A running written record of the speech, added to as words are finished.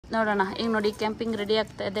ನೋಡೋಣ ಈಗ ನೋಡಿ ಕ್ಯಾಂಪಿಂಗ್ ರೆಡಿ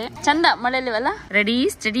ಆಗ್ತಾ ಇದೆ ಚಂದ ಮಳೆಯಲ್ಲಿವಲ್ಲ ರೆಡಿ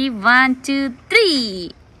ಸ್ಟಡಿ 1 2 3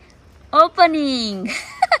 ಓಪನಿಂಗ್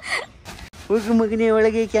ಹೋಗು ಮಗನೇ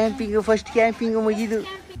ಒಳಗೆ ಕ್ಯಾಂಪಿಂಗ್ ಫಸ್ಟ್ ಕ್ಯಾಂಪಿಂಗ್ ಮುಗಿದು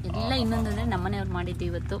ಎಲ್ಲ ಇನ್ನೊಂದಂದ್ರೆ ನಮ್ಮನೆಯವ್ರು ಮಾಡಿದ್ದು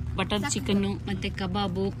ಇವತ್ತು ಬಟರ್ ಚಿಕನ್ ಮತ್ತೆ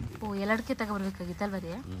ಕಬಾಬು ಎಲ್ಲಡಕ್ಕೆ ತಗೊಬರ್ಬೇಕಾಗಿತ್ತಲ್ವ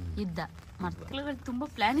ರೀ ಇದ್ದ ಮಕ್ಕಳುಗಳು ತುಂಬಾ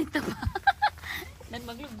ಪ್ಲಾನ್ ಇತ್ತಪ್ಪ ನನ್ನ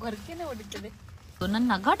ಮಗಳು ಗೊರ್ಕೆನೆ ಹೊಡಿತದೆ ನನ್ನ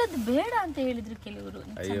ನಗಾಡೋದು ಬೇಡ ಅಂತ ಹೇಳಿದ್ರು ಕೆಲವರು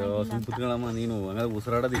ಅಯ್ಯೋ ಕುತ್ಕೊಳ್ಳಮ್ಮ ನೀನು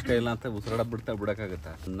ಉಸಿರಾಡೋದು ಇಷ್ಟ ಇಲ್ಲ ಅಂತ ಉಸಿರಾಡ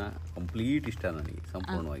ಬಿಡಕ್ಕಾಗತ್ತಾ ನನ್ನ ಕಂಪ್ಲೀಟ್ ಇಷ್ಟ ನನಗೆ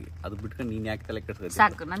ಸಂಪೂರ್ಣವಾಗಿ ಅದು ಬಿಟ್ಕೊಂಡು ನೀನ್ ಯಾಕೆ ತಲೆ ಕೆಡ್ಸ್ಕೊಳ್ತೀಯ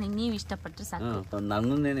ಸಾಕು ನನಗೆ ನೀವು ಇಷ್ಟಪಟ್ಟರೆ ಸಾಕು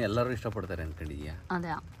ನನ್ನನ್ನೇನು ಎಲ್ಲರೂ ಇಷ್ಟಪಡ್ತಾರೆ ಅನ್ಕೊಂಡಿದ್ಯಾ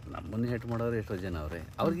ಅದೇ ನಮ್ಮನ್ನ ಹೆಟ್ ಮಾಡೋರು ಎಷ್ಟೋ ಜನ ಅವ್ರೆ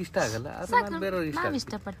ಅವ್ರಿಗೆ ಇಷ್ಟ ಆಗಲ್ಲ ಬೇರೆಯವ್ರಿಗೆ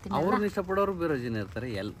ಇಷ್ಟ ಅವ್ರನ್ನ ಇಷ್ಟಪಡೋರು ಬೇರೆ ಜನ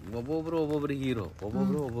ಇರ್ತಾರೆ ಒಬ್ಬೊಬ್ರು ಹೀರೋ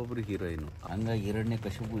ಒಬ್ಬೊಬ್ರು ಹೀರೋಯಿನ್ ಹಂಗಾಗಿ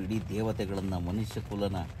ಹಿರಣ್ಯಕಶಿಪು ಇಡೀ ದೇವತೆಗಳನ್ನ ಮನುಷ್ಯ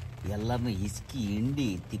ಕುಲನ ಎಲ್ಲರನ್ನು ಇಸ್ಕಿ ಹಿಂಡಿ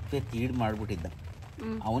ತಿಪ್ಪೆ ತೀಡ್ ಮಾಡ್ಬಿಟ್ಟಿದ್ದ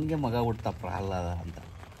ಅವನಿಗೆ ಮಗ ಹುಡ್ತ ಪ್ರಹ್ಲಾದ ಅಂತ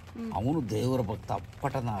ಅವನು ದೇವರ ಭಕ್ತ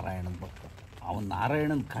ಅಪ್ಪಟ ನಾರಾಯಣನ ಭಕ್ತ ಅವನು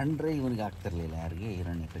ನಾರಾಯಣನ್ ಕಂಡ್ರೆ ಇವನಿಗೆ ಆಗ್ತಿರ್ಲಿಲ್ಲ ಯಾರಿಗೆ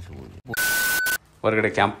ಹಿರಣ್ಯಕಶಿಪುಗೆ ಹೊರಗಡೆ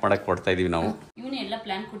ಕ್ಯಾಂಪ್ ಮಾಡಕ್ ಕೊಡ್ತಾ ಇದೀವಿ ನಾವು ಇವನೇ ಎಲ್ಲ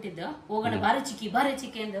ಪ್ಲಾನ್ ಕೊಟ್ಟಿದ್ದ ಹೋಗೋಣ ಬಾರೆ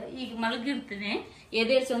ಚಿಕ್ಕಿ ಅಂದ ಈಗ ಮಲಗಿರ್ತಾನೆ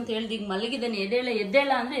ಎದೇಳ್ಸು ಅಂತ ಹೇಳ್ದು ಈಗ ಮಲಗಿದ್ದಾನೆ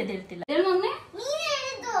ಎದ್ದೇಳ ಅಂದ್ರೆ ಎದ್ದೇಳ್ತಿಲ್ಲ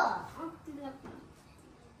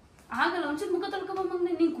ಆಗಲ್ಲ ಒಂಚೂರು ಮುಖ ತೊಳ್ಕೊಬ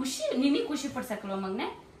ಮಗ್ನೆ ನೀನ್ ಖುಷಿ ಪಡ್ಸಕಲ್ವ ಮಗ್ನೆ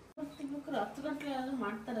 10 ಗಂಟೆ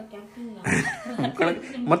ಮಾಡ್ತಾರ ಕ್ಯಾಂಪಿಂಗ್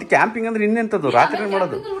ಮತ್ತೆ ಕ್ಯಾಂಪಿಂಗ್ ಅಂದ್ರೆ ಇನ್ನೆಂತದ್ದು ರಾತ್ರಿ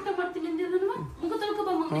ಮಾಡೋದು ಊಟ ಮಾಡ್ತೀನಿ ಮುಖ ತೊಳ್ಕೊಬ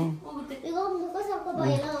ಮಗ್ನೆ ಹೋಗುತ್ತೆ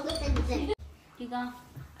ಈಗ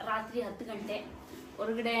ರಾತ್ರಿ 10 ಗಂಟೆ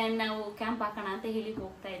ಹೊರಗಡೆ ನಾವು ಕ್ಯಾಂಪ್ ಹಾಕೋಣ ಅಂತ ಹೇಳಿ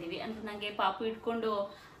ಹೋಗ್ತಾ ಇದೀವಿ ಅಂದ್ರೆ ನಂಗೆ ಪಾಪು ಇಟ್ಕೊಂಡು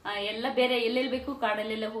ಎಲ್ಲ ಬೇರೆ ಎಲ್ಲೆಲ್ಲಿ ಬೇಕು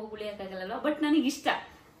ಕಾಡಲ್ಲೆಲ್ಲ ಹೋಗಿ ಉಳಿಯಕ್ಕಾಗಲ್ಲ ಬಟ್ ನನಗೆ ಇಷ್ಟ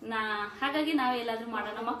ಹಾಗಾಗಿ ನಾವೆಲ್ಲಾದ್ರೂ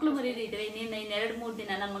ಮಾಡೋಣ ಮಕ್ಳು ಮರಿಯೋದು ಇದ್ರೆ ಇನ್ನೇನು 2-3 ದಿನ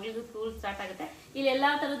ನನ್ನ ಮಗಳಿಗೂ ಸ್ಕೂಲ್ ಸ್ಟಾರ್ಟ್ ಆಗುತ್ತೆ ಇಲ್ಲಿ ಎಲ್ಲಾ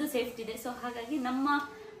ತರದ್ದು ಸೇಫ್ಟಿ ಇದೆ ಸೊ ಹಾಗಾಗಿ ನಮ್ಮ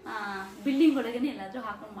ಬಿಲ್ಡಿಂಗ್ ಒಳಗನೆ ಎಲ್ಲಾದ್ರೂ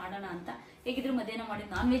ಹಾಕೊಂಡು ಮಾಡೋಣ ಅಂತ ಹೇಗಿದ್ರು ಮಧ್ಯಾಹ್ನ ಮಾಡಿದ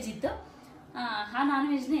ನಾನ್ ವೆಜ್ ಇತ್ತು ಆ ನಾನ್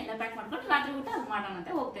ವೆಜ್ನ ಎಲ್ಲ ಪ್ಯಾಕ್ ಮಾಡ್ಕೊಂಡು ರಾತ್ರಿ ಊಟ ಅದು ಮಾಡೋಣ ಅಂತ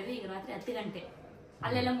ಹೋಗ್ತಾ ಇದ್ವಿ ಈಗ ರಾತ್ರಿ 10 ಗಂಟೆ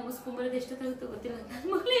ಅಲ್ಲೆಲ್ಲ ಮುಗಿಸ್ಕೊಂಡ್ಬರೋದು ಎಷ್ಟೊತ್ತಾಗುತ್ತೋ ಗೊತ್ತಿಲ್ಲ ನನ್ನ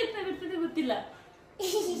ಮಕ್ಳು ಎಷ್ಟಾಗಿರ್ತದೆ ಗೊತ್ತಿಲ್ಲ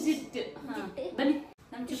ಬನ್ನಿ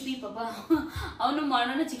ನಮ್ ಚಿಕ್ಕಿ ಪಾಪ ಅವನು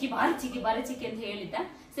ಮಾಡೋಣ ಚಿಕ್ಕಿ ಬಾರಿ ಚಿಕ್ಕಿ ಅಂತ ಹೇಳಿದ್ದ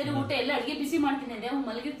ಸರಿ ಊಟ ಎಲ್ಲ ಅಡಿಗೆ ಬಿಸಿ ಮಾಡ್ತೀನಿ ಅದೇ ಅವ್ನು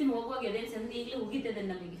ಮಲಗಿರ್ತೀನಿ ಹೋಗುವಾಗ ಎದೆ ಸಂದ್ರೆ ಈಗಲೇ ಹೋಗಿದ್ದದೆ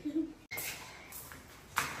ನಮಗೆ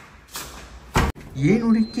ಏನು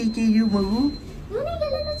ಹುಡುಕಿ ಮಗು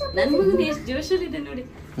ನನ್ ಮಗನ ಎಷ್ಟು ಜೋಶಲ್ಲಿ ಇದೆ ನೋಡಿ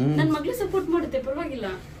ನನ್ ಮಗ್ಳು ಸಪೋರ್ಟ್ ಮಾಡುತ್ತೆ ಪರವಾಗಿಲ್ಲ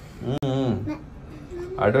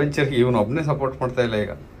ಅಡ್ವೆಂಚರ್ ಇವನು ಒಬ್ನೇ ಸಪೋರ್ಟ್ ಮಾಡ್ತಾ ಇಲ್ಲ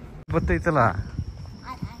ಈಗ ಗೊತ್ತೈತಲ್ಲ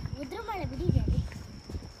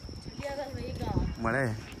ಮಳೆ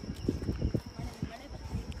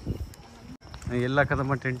ಎಲ್ಲ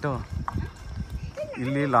ಕದಮ್ಮ ಟೆಂಟು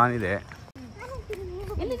ಇಲ್ಲಿ ಲಾನ್ ಇದೆ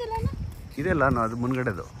ಇದೆ ಲಾನ್ ಅದು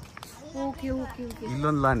ಮುಂದ್ಗಡೆದು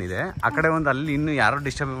ಇಲ್ಲೊಂದು ಲಾನ್ ಇದೆ ಆ ಕಡೆ ಒಂದು ಅಲ್ಲಿ ಇನ್ನು ಯಾರೋ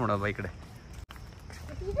ಡಿಸ್ಟರ್ಬ್ ಮಾಡೋದು ಈ ಕಡೆ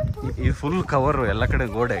ಇದು ಫುಲ್ ಕವರು ಎಲ್ಲ ಕಡೆ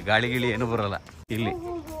ಗೋಡೆ ಗಾಳಿ ಗಿಳಿ ಏನು ಬರೋಲ್ಲ ಇಲ್ಲಿ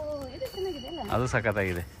ಅದು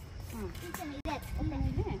ಸಖತ್ತಾಗಿದೆ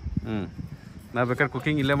ನಾವು ಬೇಕಾದ್ರೆ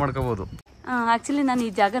ಕುಕಿಂಗ್ ಇಲ್ಲೇ ಮಾಡ್ಕೋಬಹುದು ಆಕ್ಚುಲಿ ನಾನು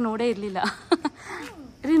ಈ ಜಾಗ ನೋಡೇ ಇರ್ಲಿಲ್ಲ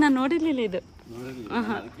ರೀ ನಾನು ನೋಡಿರ್ಲಿಲ್ಲ ಇದು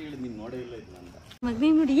ಮಗನೇ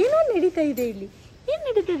ನೋಡಿ ಏನೋ ನಡೀತಾ ಇದೆ ಇಲ್ಲಿ ಏನ್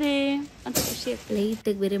ನಡೀತದೆ ಅಂತ ಖುಷಿ ಆಗ್ತದೆ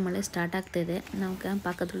ಲೈಟಾಗಿ ಬೇರೆ ಮಳೆ ಸ್ಟಾರ್ಟ್ ಆಗ್ತಾ ಇದೆ ನಾವು ಕ್ಯಾಂಪ್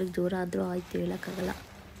ಹಾಕೋದ್ರೊಳಗೆ ಜೋರ ಆದ್ರೂ ಆಯ್ತು ಹೇಳಕ್ಕಾಗಲ್ಲ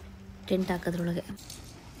ಟೆಂಟ್ ಹಾಕೋದ್ರೊಳಗೆ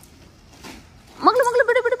ಮಗಳು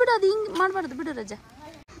ಬಿಡು ಅದು ಹಿಂಗೆ ಮಾಡಬಾರ್ದು ಬಿಡು ರಜಾ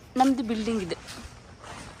ನಮ್ದು ಬಿಲ್ಡಿಂಗ್ ಇದೆ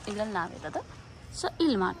ಇದ್ರಲ್ಲಿ ನಾವಿರೋದು ಸೊ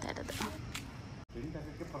ಇಲ್ಲಿ ಮಾಡ್ತಾ ಇರೋದು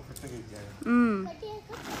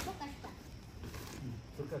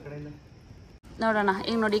ನೋಡೋಣ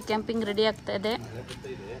ಈಗ ನೋಡಿ ಕ್ಯಾಂಪಿಂಗ್ ರೆಡಿ ಆಗ್ತಾ ಇದೆ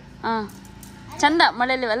ಚಂದ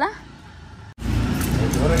ಮಳೆಯಲ್ಲಿವಲ್ಲ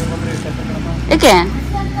ಏಕೆ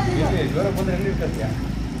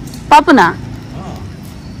ಪಾಪುನಾ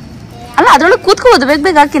ಅಲ್ಲ ಅದ್ರೊಳಗೆ ಕೂತ್ಕೋಬೋದು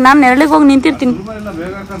ಬೇಗ ಹಾಕಿ ನಾನು ನೆರಳಿಗೆ ಹೋಗಿ ನಿಂತಿರ್ತೀನಿ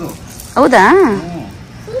ಹೌದಾ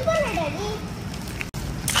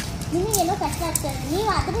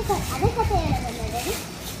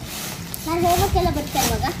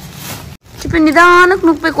ಚಿಪ್ಪಿ ನಿಧಾನಕ್ಕೆ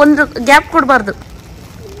ನುಗ್ಬೇಕು ಒಂದು ಗ್ಯಾಪ್ ಕೊಡಬಾರ್ದು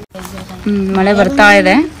ಮಳೆ ಬರ್ತಾ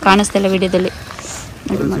ಇದೆ ಕಾಣಿಸ್ತಾ ಇಲ್ಲ ವಿಡಿಯೋದಲ್ಲಿ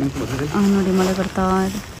ನೋಡಿ ಮಳೆ ಬರ್ತಾ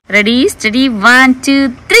ಇದೆ ರೆಡಿ ಸ್ಟಡಿ 1 2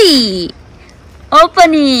 3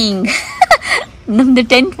 ಓಪನಿಂಗ್ ನಮ್ದು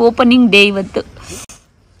ಟೆಂಟ್ ಓಪನಿಂಗ್ ಡೇ ಇವತ್ತು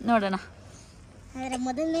ನೋಡೋಣ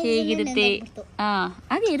ಹೇಗಿರುತ್ತೆ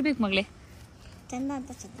ಹಾಗೆ ಇರ್ಬೇಕು ಮಗಳೇ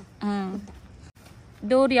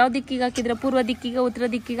ಡೋರ್ ಯಾವ ದಿಕ್ಕಿಗೆ ಹಾಕಿದ್ರ ಪೂರ್ವ ದಿಕ್ಕಿಗ ಉತ್ತರ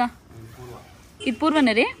ದಿಕ್ಕಿಗ ಇದು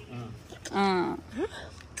ಪೂರ್ವನೇ ರೀ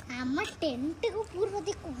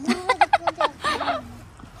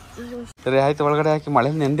ಸರಿ ಆಯ್ತು ಒಳಗಡೆ ಹಾಕಿ ಮಳೆ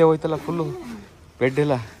ನೆಂದೇ ಹೋಯ್ತಲ್ಲ ಫುಲ್ಲು ಬೆಡ್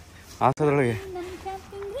ಇಲ್ಲ ಹಾಸದ್ರೊಳಗೆ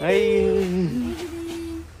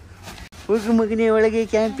ಹೋಗು ಮಗನೇ ಒಳಗೆ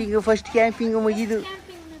ಕ್ಯಾಂಪಿಂಗ್ ಫಸ್ಟ್ ಕ್ಯಾಂಪಿಂಗ್ ಮುಗಿದು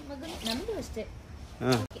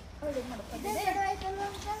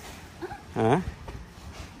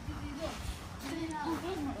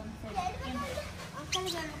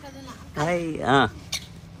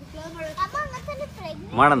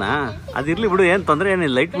ಮಾಡೋಣ. ಅದಿರ್ಲಿ ಬಿಡು, ಏನು ತೊಂದರೆ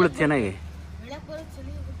ಏನಿಲ್ಲ. ಲೈಟ್ ಬೀಳುತ್ತೆ ಚೆನ್ನಾಗಿ.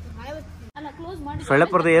 ಸೊಳ್ಳೆ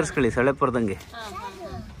ಪರ್ದೆ ಏರ್ಸ್ಕೊಳ್ಳಿ, ಸೊಳ್ಳೆ ಪರ್ದಂಗೆ.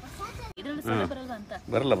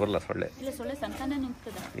 ಬರಲ್ಲ ಬರಲ್ಲ ಸೊಳ್ಳೆ.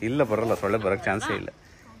 ಇಲ್ಲ ಬರಲ್ಲ ಸೊಳ್ಳೆ, ಬರೋಕ್ಕೆ ಚಾನ್ಸೇ ಇಲ್ಲ.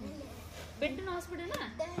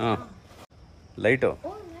 ಹಾಂ ಲೈಟು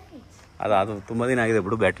ಅದು ತುಂಬ ದಿನ ಆಗಿದೆ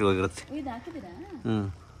ಬಿಡು, ಬ್ಯಾಟ್ರಿ ಹೋಗಿರುತ್ತೆ. ಹ್ಞೂ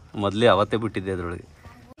ಮೊದಲೇ ಅವತ್ತೇ ಬಿಟ್ಟಿದ್ದೆ ಅದರೊಳಗೆ.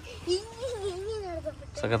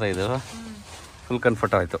 ಸಖತ್ತಾಯಿತು, ಫುಲ್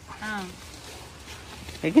ಕಂಫರ್ಟ್ ಆಯಿತು.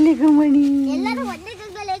 ಸ್ನೇಕ್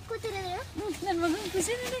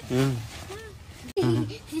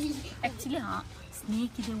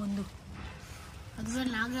ಇದೆ ಒಂದು,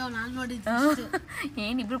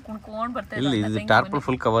 ಏನಿಬ್ರು ಕುಣ್ಕೊಂಡ್ ಬರ್ತಾ ಇಲ್ಲ. ಇದು ಟಾರ್ಪಲ್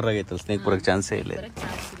ಫುಲ್ ಕವರ್ ಆಗೈತಲ್ಲ, ಸ್ನೇಕ್ ಬರೋಕ್ಕೆ ಚಾನ್ಸೇ ಇಲ್ಲ.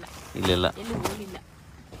 ಇಲ್ಲೆಲ್ಲ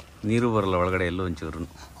ನೀರು ಬರಲ್ಲ ಒಳಗಡೆ ಎಲ್ಲೋ ಒಂಚೂರು.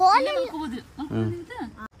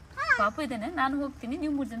 ಪಾಪ ಇದ್ದಾನೆ, ನಾನು ಹೋಗ್ತೀನಿ,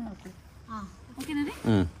 ನೀವು 3 ಜನ ಮಾಡ್ತೀವಿ.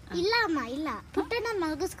 ಇಲ್ಲ ಅಮ್ಮ ಇಲ್ಲ, ಪುಟ್ಟಣ್ಣ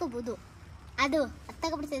ಮಲಗಿಸ್ಕೋಬಹುದು. ಅದು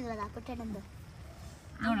ಅತ್ತಾಗಬಿಡ್ತಿದ್ರಲ್ಲ ಪುಟ್ಟಣ್ಣಂದು.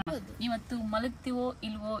 ಇವತ್ತು ಮಲಗ್ತೀವೋ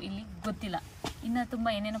ಇಲ್ವೋ ಇಲ್ಲಿ ಗೊತ್ತಿಲ್ಲ. ಇನ್ನ ತುಂಬಾ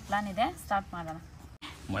ಏನೇನೋ ಪ್ಲಾನ್ ಇದೆ, ಸ್ಟಾರ್ಟ್ ಮಾಡೋಣ.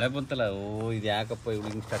 ಮಳೆ ಬಂತಲ್ಲ, ಓ ಇದು ಯಾಕಪ್ಪ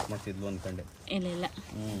ಇವಳಿಗೆ ಸ್ಟಾರ್ಟ್ ಮಾಡ್ತಿದ್ಲು ಅನ್ಕೊಂಡೆ. ಇಲ್ಲ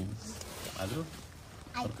ಆದರೂ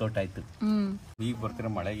ವರ್ಕೌಟ್ ಆಯ್ತು. ಈಗ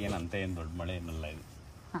ಬರ್ತಿರೋ ಮಳೆಗೆ ಏನಂತ ಏನು ದೊಡ್ಡ ಮಳೆ ಏನಲ್ಲ ಇದು.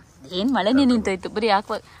 ಏನ್ ಮಳೆನೇ ನಿಂತೋಯ್ತು, ಬರೀ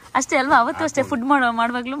ಅಷ್ಟೇ ಅಲ್ವಾ. ಅವತ್ತು ಅಷ್ಟೇ ಫುಡ್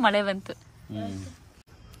ಮಾಡುವಾಗ್ಲೂ ಮಳೆ ಬಂತು.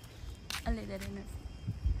 ಅಲ್ಲಿದ್ದಾರೆ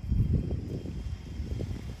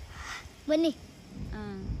ಬನ್ನಿ.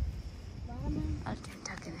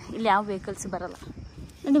 ಇಲ್ಲಿ ಯಾವ ವೆಹಿಕಲ್ಸ್ ಬರಲ್ಲ.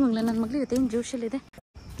 ನೋಡಿ ಮಗಳ, ನನ್ನ ಮಗಳಿಗೆ ಏನು ಜೋಶಲ್ಲಿದೆ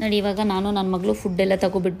ನೋಡಿ. ಇವಾಗ ನಾನು ನನ್ನ ಮಗಳು ಫುಡ್ ಎಲ್ಲ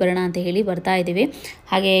ತಗೊಬಿಟ್ಟು ಬರೋಣ ಅಂತ ಹೇಳಿ ಬರ್ತಾ ಇದ್ದೀವಿ.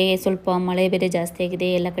 ಹಾಗೆ ಸ್ವಲ್ಪ ಮಳೆ ಬೇರೆ ಜಾಸ್ತಿ ಆಗಿದೆ,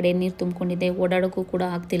 ಎಲ್ಲ ಕಡೆ ನೀರು ತುಂಬಿಕೊಂಡಿದೆ, ಓಡಾಡೋಕ್ಕೂ ಕೂಡ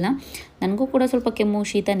ಆಗ್ತಿಲ್ಲ. ನನಗೂ ಕೂಡ ಸ್ವಲ್ಪ ಕೆಮ್ಮು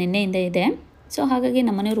ಶೀತ ನಿನ್ನೆಯಿಂದ ಇದೆ. ಸೊ ಹಾಗಾಗಿ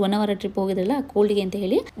ನಮ್ಮ ಮನೆಯವರು 1 ಅವರ್ ಟ್ರಿಪ್ ಹೋಗಿದ್ರಲ್ಲ ಕೋಲ್ಡ್ಗೆ ಅಂತ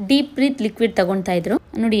ಹೇಳಿ ಡೀಪ್ ಬ್ರೀತ್ ಲಿಕ್ವಿಡ್ ತಗೊಳ್ತಾ ಇದ್ರು.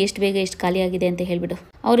 ನೋಡಿ ಎಷ್ಟು ಬೇಗ ಎಷ್ಟು ಖಾಲಿ ಆಗಿದೆ ಅಂತ ಹೇಳ್ಬಿಟ್ಟು.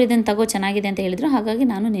 ಅವ್ರು ಇದನ್ನು ತಗೋ ಚೆನ್ನಾಗಿದೆ ಅಂತ ಹೇಳಿದ್ರು. ಹಾಗಾಗಿ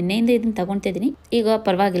ನಾನು ನಿನ್ನೆಯಿಂದ ಇದನ್ನು ತಗೊಳ್ತಾ ಇದ್ದೀನಿ. ಈಗ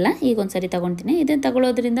ಪರವಾಗಿಲ್ಲ, ಈಗ ಒಂದ್ಸರಿ ತಗೊಳ್ತೀನಿ. ಇದನ್ನು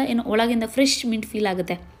ತಗೊಳ್ಳೋದ್ರಿಂದ ಏನು ಒಳಗಿಂದ ಫ್ರೆಶ್ ಮಿಂಟ್ ಫೀಲ್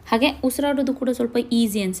ಆಗುತ್ತೆ. ಹಾಗೆ ಉಸಿರಾಡೋದು ಕೂಡ ಸ್ವಲ್ಪ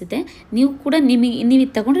ಈಸಿ ಅನಿಸುತ್ತೆ. ನೀವು ಕೂಡ ನೀವು ಇದು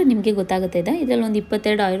ತಗೊಂಡ್ರೆ ನಿಮಗೆ ಗೊತ್ತಾಗುತ್ತೆ. ಇದರಲ್ಲಿ ಒಂದು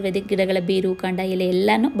 22 ಆಯುರ್ವೇದಿಕ್ ಗಿಡಗಳ ಬೇರು, ಕಾಂಡ, ಎಲೆ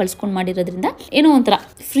ಎಲ್ಲಾನು ಬಳಸ್ಕೊಂಡು ಮಾಡಿರೋದ್ರಿಂದ ಏನೋ ಒಂಥರ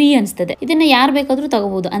ಫ್ರೀ ಅನಿಸ್ತದೆ. ಇದನ್ನು ಯಾರು ಬೇಕಾದರೂ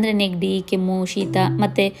ತಗೋಬಹುದು. ಅಂದರೆ ನೆಗಡಿ, ಕೆಮ್ಮು, ಶೀತ,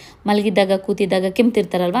 ಮತ್ತೆ ಮಲಗಿದ್ದಾಗ ಕೂತಿದ್ದಾಗ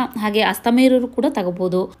ಕೆಮ್ತಿರ್ತಾರಲ್ವಾ, ಹಾಗೆ ಅಸ್ತಮ ಇರೋರು ಕೂಡ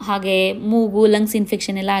ತಗೋಬಹುದು. ಹಾಗೆ ಮೂಗು, ಲಂಗ್ಸ್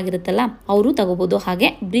ಇನ್ಫೆಕ್ಷನ್ ಎಲ್ಲ ಆಗಿರುತ್ತಲ್ಲ ಅವರು ತಗೋಬಹುದು. ಹಾಗೆ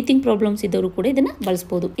ಬ್ರೀತಿಂಗ್ ಪ್ರಾಬ್ಲಮ್ಸ್ ಇದ್ದವರು ಕೂಡ ಇದನ್ನ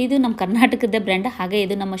ಬಳಸಬಹುದು. ಇದು ನಮ್ಮ ಕರ್ನಾಟಕದ ಬ್ರ್ಯಾಂಡ್. ಹಾಗೆ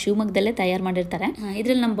ಇದು ನಮ್ಮ ಶಿವಮೊಗ್ಗದಲ್ಲೇ ತಯಾರು ಮಾಡಿರ್ತಾರೆ.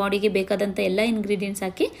 ಇದರಲ್ಲಿ ನಮ್ಮ ಬಾಡಿಗೆ ಬೇಕಾದಂತ ಎಲ್ಲ ಇಂಗ್ರೀಡಿಯೆಂಟ್ಸ್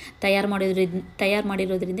ಹಾಕಿ ತಯಾರು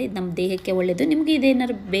ಮಾಡಿರೋದ್ರಿಂದ ಇದು ನಮ್ಮ ದೇಹಕ್ಕೆ ಒಳ್ಳೆಯದು. ನಿಮಗೆ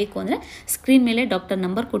ಇದೇನಾದ್ರು ಬೇಕು ಅಂದರೆ ಸ್ಕ್ರೀನ್ ಮೇಲೆ ಡಾಕ್ಟರ್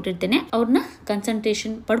ನಂಬರ್ ಕೊಟ್ಟಿರ್ತೇನೆ, ಅವ್ರನ್ನ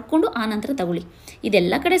ಕನ್ಸಲ್ಟೇಷನ್ ಪಡ್ಕೊಂಡು ಆ ನಂತರ ತಗೊಳ್ಳಿ.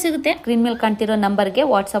 ಇದೆಲ್ಲ ಕಡೆ ಸಿಗುತ್ತೆ. ಸ್ಕ್ರೀನ್ ಮೇಲೆ ಕಾಣ್ತಿರೋ ನಂಬರ್ಗೆ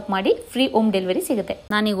ವಾಟ್ಸಪ್ ಮಾಡಿ ಫ್ರೀ ಹೋಮ್ ಡೆಲಿವರಿ ಸಿಗುತ್ತೆ.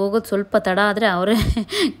 ನಾನೀಗ ಹೋಗೋದು ಸ್ವಲ್ಪ ತಡ ಆದರೆ ಅವರೇ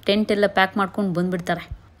ಟೆಂಟ್ ಎಲ್ಲ ಪ್ಯಾಕ್ ಮಾಡ್ಕೊಂಡು ಬಂದುಬಿಡ್ತಾರೆ.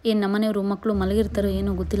 ಏನು ನಮ್ಮನೆಯವರು ಮಕ್ಕಳು ಮಲಗಿರ್ತಾರೋ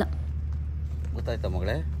ಏನೋ ಗೊತ್ತಿಲ್ಲ. ಗೊತ್ತಾಯ್ತಾ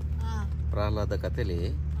ಮಗಳೇ, ಪ್ರಹ್ಲಾದ ಕಥೆಯಲ್ಲಿ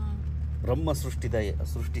ಬ್ರಹ್ಮ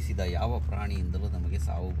ಸೃಷ್ಟಿಸಿದ ಯಾವ ಪ್ರಾಣಿಯಿಂದಲೂ ನಮಗೆ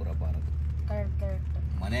ಸಾವು ಬರಬಾರದು.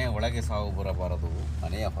 ಮನೆಯ ಒಳಗೆ ಸಾವು ಬರಬಾರದು,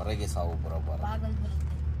 ಮನೆಯ ಹೊರಗೆ ಸಾವು ಬರಬಾರದು,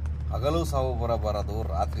 ಹಗಲು ಸಾವು ಬರಬಾರದು,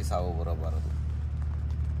 ರಾತ್ರಿ ಸಾವು ಬರಬಾರದು,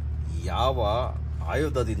 ಯಾವ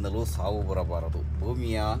ಆಯುಧದಿಂದಲೂ ಸಾವು ಬರಬಾರದು,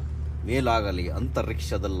 ಭೂಮಿಯ ಮೇಲಾಗಲಿ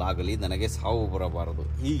ಅಂತರಿಕ್ಷದಲ್ಲಾಗಲಿ ನನಗೆ ಸಾವು ಬರಬಾರದು.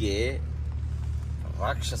 ಹೀಗೆ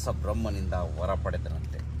ರಾಕ್ಷಸ ಬ್ರಹ್ಮನಿಂದ ವರ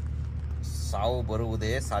ಪಡೆದನಂತೆ. ಸಾವು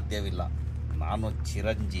ಬರುವುದೇ ಸಾಧ್ಯವಿಲ್ಲ, ನಾನು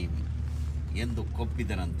ಚಿರಂಜೀವಿ ಎಂದು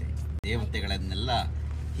ಕೊಪ್ಪಿದನಂತೆ. ದೇವತೆಗಳನ್ನೆಲ್ಲ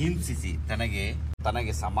ಹಿಂಸಿಸಿ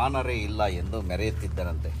ತನಗೆ ಸಮಾನರೇ ಇಲ್ಲ ಎಂದು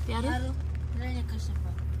ಮೆರೆಯುತ್ತಿದ್ದನಂತೆ.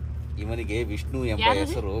 ಇವನಿಗೆ ವಿಷ್ಣು ಎಂಬ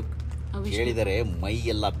ಹೆಸರು ಕೇಳಿದರೆ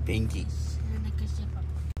ಮೈಯೆಲ್ಲ ಬೆಂಕಿ.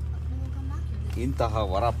 ಇಂತಹ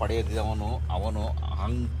ವರ ಪಡೆಯದವನು ಅವನು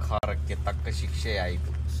ಅಹಂಕಾರಕ್ಕೆ ತಕ್ಕ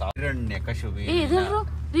ಶಿಕ್ಷೆಯಾಯಿತು. ಹಿರಣ್ಯಕಶಿಪು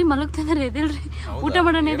ಊಟ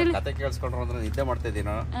ಮಾಡೋಣ. ಕತೆ ಕೇಳಿಸ್ಕೊಂಡ್ರು ಅಂದ್ರೆ ನಿದ್ದೆ ಮಾಡ್ತಾ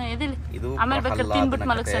ಇದ್ದೀನೋ. ಇದು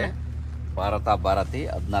ಭಾರತಿ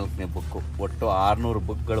 14ನೇ ಬುಕ್. ಒಟ್ಟು 600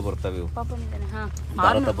 ಬುಕ್ಗಳು ಬರ್ತವೆ.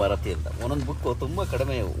 ಭಾರತಿ ಅಂತ ಒಂದೊಂದು ಬುಕ್ ತುಂಬಾ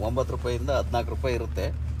ಕಡಿಮೆ, 9 ರೂಪಾಯಿಂದ 14 ರೂಪಾಯಿ ಇರುತ್ತೆ.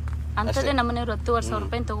 ನಮ್ಮನೆಯವರು 10,000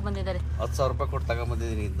 ರೂಪಾಯಿ ತಗೊಂಡ್ಬಂದಿದ್ದಾರೆ. 10,000 ರೂಪಾಯಿ ಕೊಟ್ಟು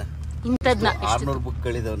ತಗೊಂಡ್ಬಂದಿದ್ದೀನಿ. ಇದನ್ನ 600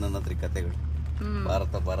 ಬುಕ್ಗಳಿದಾವೆ ನನ್ನ ಹತ್ರ ಕತೆಗಳು.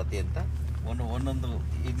 ಭಾರತಿ ಅಂತ ಒಂದೊಂದು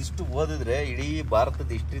ಇದಿಷ್ಟು ಓದಿದ್ರೆ ಇಡೀ ಭಾರತದ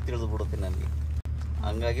ಹಿಸ್ಟ್ರಿ ತಿಳಿದು ಬಿಡುತ್ತೆ ನನಗೆ.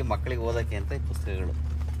 ಹಂಗಾಗಿ ಮಕ್ಕಳಿಗೆ ಓದಕ್ಕೆ ಅಂತ ಈ ಪುಸ್ತಕಗಳು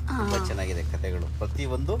ತುಂಬಾ ಚೆನ್ನಾಗಿದೆ. ಕತೆಗಳು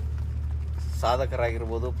ಪ್ರತಿಯೊಂದು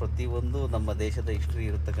ಸಾಧಕರಾಗಿರ್ಬೋದು, ಪ್ರತಿಯೊಂದು ನಮ್ಮ ದೇಶದ ಹಿಸ್ಟ್ರಿ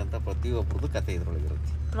ಇರತಕ್ಕಂಥ ಪ್ರತಿಯೊಬ್ಬರದು ಕತೆ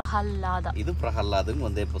ಇದ್ರೊಳಗಿರುತ್ತೆ. ಇದು ಪ್ರಹ್ಲಾದನ್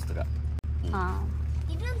ಒಂದೇ ಪುಸ್ತಕ.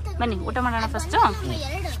 ಬನ್ನಿ ಊಟ ಮಾಡೋಣ ಫಸ್ಟ್.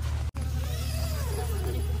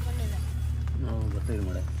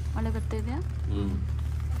 ಮಳೆ ಬರ್ತಾ ಇದೆಯಾ?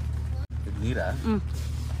 ನೀರಾ?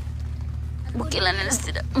 ಬುಕ್ ಎಲ್ಲ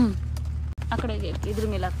ನೆನೆಸ್ತೀರ? ಆ ಕಡೆಗೆ ಇದ್ರ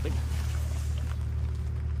ಮೇಲೆ ಹಾಕ್ಬಿಡಿ.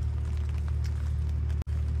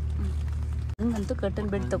 ಹಂಗಂತೂ ಕರ್ಟನ್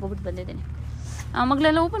ಬೆಡ್ ತಗೋಬಿಟ್ಟು ಬಂದಿದ್ದೀನಿ. ಆ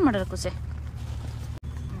ಮಗಳೆಲ್ಲ ಓಪನ್ ಮಾಡೋರು ಕುಸೆ.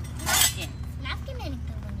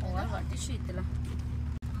 ಟಿಶ್ಯೂ ಇತ್ತಲ್ಲ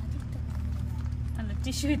ಅಲ್ಲ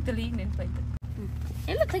ಟಿಶ್ಯೂ ಇತ್ತಲ್ಲ ಈಗ ನೆನಪಾಯ್ತು.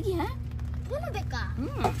 ಎಲ್ಲ ತೆಗಿಯ ಸ್ಪೂನು ಬೇಕಾ?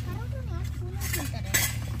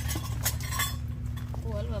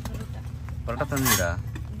 ಓ ಅಲ್ವಾ ಪರೋಟ. ಪರೋಟ ತಂದಿರಾ?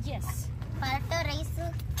 ಎಸ್ ಪರೋಟ ರೈಸ್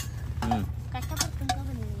ಕಷ್ಟಪಟ್ಟು ತಿನ್ಕೊಂಡು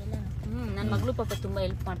ಬಂದಿದ್ದೀವಿ ಎಲ್ಲ. ನನ್ನ ಮಗಳು ಪಾಪ ತುಂಬಾ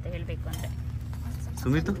ಹೆಲ್ಪ್ ಮಾಡ್ತಾ ಹೇಳ್ಬೇಕು ಅಂದ್ರೆ.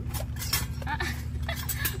 ಸುಮಿತು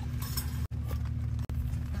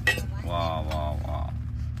ವಾ ವಾ ವಾ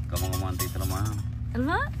ಘಮ ಘಮ ಅಂತ ಐತಲ್ಲಮ್ಮ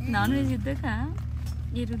ಅಲ್ವಾ? ನಾನ್ ವೆಜ್ ಇದ್ದಾಗ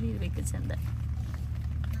ಈರುಳ್ಳಿ ಇರ್ಬೇಕು ಚಂದ.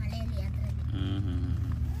 ಮಳೆಯಲ್ಲಿ ಅದರಲ್ಲಿ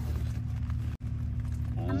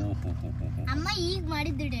ಅಮ್ಮ ಈಗ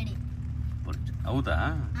ಮಾಡಿದ್ದು ಡ್ಯಾಡಿ. ಹೌದಾ?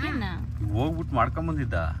 ಏನ ಹೋಗ್ಬಿಟ್ಟು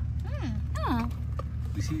ಮಾಡ್ಕೊಂಬಂದಿದ್ದ?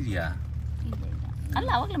 ಬಿಸಿ ಇದೆಯಾ? ಇಲ್ಲ ಇಲ್ಲ ಅಲ್ಲ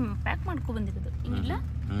ಅವಾಗಲೇ ಪ್ಯಾಕ್ ಮಾಡ್ಕೊ ಬಂದಿರೋದು. ಹಿಂಗಿಲ್ಲ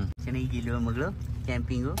ಚೆನ್ನಾಗಿಲ್ವ ಮಗಳು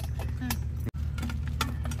ಕ್ಯಾಂಪಿಂಗು?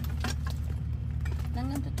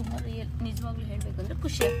 ನಂಗಂತೂ ತುಂಬ ನಿಜವಾಗ್ಲೂ ಹೇಳ್ಬೇಕಂದ್ರೆ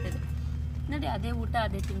ಖುಷಿ ಆಗ್ತದೆ. ನೋಡಿ ಅದೇ ಊಟ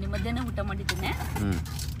ಅದೇ ತಿಂಡಿ ಮಧ್ಯಾಹ್ನ ಊಟ ಮಾಡಿದ್ದೇನೆ.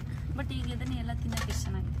 ಬಟ್ ಈಗ ಇದನ್ನ ಎಲ್ಲ ತಿನ್ನೋಕೆ ಎಷ್ಟು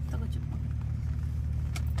ಚೆನ್ನಾಗಿದೆ. ತಗೋ ಚುಪ್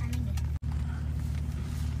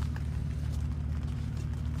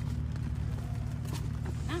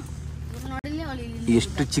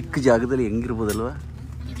ಎಷ್ಟು ಚಿಕ್ಕ ಜಾಗದಲ್ಲಿ ಹೆಂಗಿರ್ಬೋದಲ್ವಾ?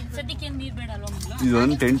 ಸದ್ಯಕ್ಕೆ ನೀರು ಬೇಡ ಅಲ್ವಾ ಮಗಳು?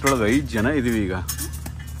 ಇದೊಂದು ಟೆಂಟ್ ಒಳಗೆ 5 ಜನ ಇದೀವಿ ಈಗ.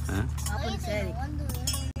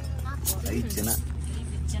 5 ಜನ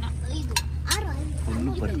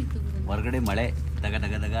ಫುಲ್ಲು ಹೊರಗಡೆ ಮಳೆ ದಗ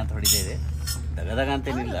ದಗ ದಗ ಅಂತ ಹೊಡಿತಾ ಇದೆ. ದಗ ದಗ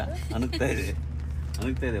ಅಂತೇನಿಲ್ಲ, ಅನುಗ್ತಾ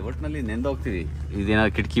ಇದೆ ಒಟ್ಟಿನಲ್ಲಿ ನೆಂದೋಗ್ತೀವಿ.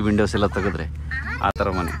 ಇದೇನಾದ್ರು ಕಿಟಕಿ ವಿಂಡೋಸ್ ಎಲ್ಲ ತೆಗೆದ್ರೆ ಆ ಥರ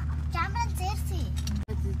ಮನೆ.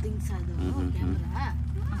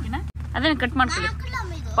 ಅದನ್ನ ಕಟ್ ಮಾಡ್ಕೊಳ್ಳಿ.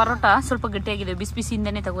 ಪರೋಟ ಸ್ವಲ್ಪ ಗಟ್ಟಿಯಾಗಿದೆ, ಬಿಸಿ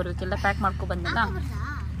ಬಿಸಿಯಿಂದನೇ ತಗೋರ್ಬೇಕೆಲ್ಲ ಪ್ಯಾಕ್ ಮಾಡ್ಕೊ ಬಂದಲ್ಲ.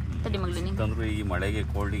 ತಡಿ ಮಗ್ಲಿ ತಂದ್ರು ಈ ಮಳೆಗೆ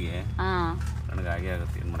ಕೋಲ್ಡಿಗೆ ನನಗೆ ಹಾಗೆ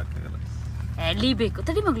ಆಗುತ್ತೆ, ಏನು ಮಾಡೋಕ್ಕಾಗಲ್ಲ. ಎಳಿಬೇಕು.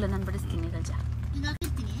 ತಡಿ ಮಗ್ಲ ನಾನು ಬಡಿಸ್ತೀನಿ ರಜಾ.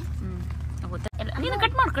 ಗೊತ್ತಾ ಎಲ್ಲ ನೀನು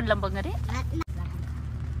ಕಟ್ ಮಾಡ್ಕೊಡ್ಲ ಬಂಗಾರೆ.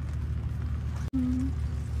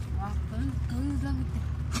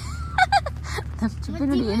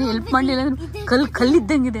 ನೋಡಿ ಏನು ಹೆಲ್ಪ್ ಮಾಡ್ಲಿಲ್ಲ ಅಂದ್ರೆ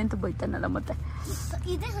ಕಲ್ಲಿದ್ದಂಗಿದೆ ಅಂತ ಬೈತಾನಲ್ಲ ಮತ್ತೆ.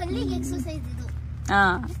 ಹಾ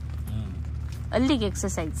ಅಲ್ಲಿಗೆ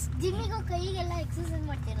ಎಕ್ಸರ್ಸೈಸ್.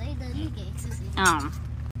 ಹಾ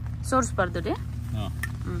ಸೋರಿಸ್ಬಾರ್ದು ರೀ.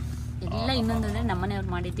 ಎಲ್ಲ ಇನ್ನೊಂದಂದ್ರೆ ನಮ್ಮನೆಯವ್ರು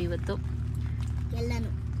ಮಾಡಿದ್ದು ಇವತ್ತು ಎಲ್ಲಾನು.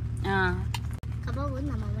 ಹಾ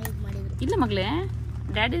ಇಲ್ಲ ಮಗಳೇ,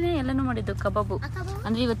 ಡ್ಯಾಡಿನೇ ಎಲ್ಲನೂ ಮಾಡಿದ್ದು ಕಬಾಬು.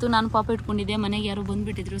 ಅಂದ್ರೆ ಇವತ್ತು ನಾನು ಪಾಪ ಇಟ್ಕೊಂಡಿದ್ದೆ, ಮನೆಗೆ ಯಾರು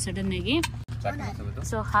ಬಂದ್ಬಿಟ್ಟಿದ್ರು ಸಡನ್ ಆಗಿ.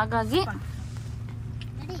 ಸೊ ಹಾಗಾಗಿ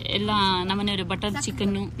ಎಲ್ಲ ನಮ್ಮನೆಯವ್ರೆ ಬಟರ್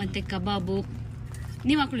ಚಿಕನ್ನು ಮತ್ತೆ ಕಬಾಬು.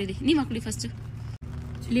 ನೀವು ಹಾಕೊಳ್ಳಿ first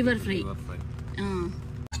liver fry.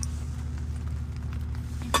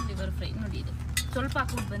 Liver fry ನೋಡಿ, ಇದು ಸ್ವಲ್ಪ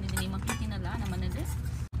ಹಾಕೊಂಡು ಬಂದಿದ್ದೀನಿ. ಮಕ್ಕಳು ತಿನ್ನಲ್ಲ ನಮ್ಮನೇಲಿ.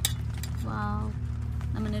 ವಾವ್,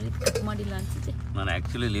 ನಮ್ಮನೇಲಿ ಕಟ್ ಮಾಡಿಲ್ಲ ಅನ್ಸುತ್ತೆ. ನಾನು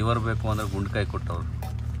ಆ್ಯಕ್ಚುಲಿ ಲಿವರ್ ಬೇಕು ಅಂದ್ರೆ ಗುಂಡ್ಕಾಯಿ ಕೊಟ್ಟವ್ರು.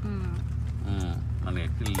 ನನಗೆ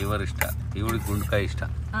ಆ್ಯಕ್ಚುಲಿ ಲಿವರ್ ಇಷ್ಟ, ಇವಳಿಗೆ ಗುಂಡ್ಕಾಯಿ ಇಷ್ಟ.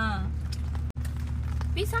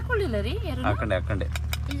 ಪೀಸ್ ಹಾಕೊಳ್ಳಿಲ್ಲ ರೀ? ಹಾಕೊಂಡೆ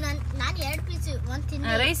ನಾನು 2 ಪೀಸ್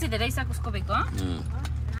ರೈಸ್ ಇದೆ, ರೈಸ್ ಹಾಕಿಸ್ಕೋಬೇಕು.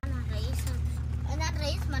 ನಾನು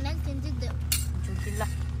ರೈಸ್ ಮನೇಲಿ ತಿಂದಿದ್ದೆ.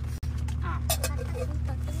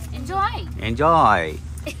 Enjoy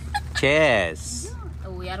chase.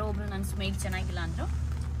 ಯಾರೋ ಒಬ್ರು ನನ್ನ ಸ್ಮೇಲ್ ಚೆನ್ನಾಗಿಲ್ಲ ಅಂದ್ರು.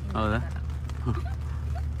 ಹೌದಾ?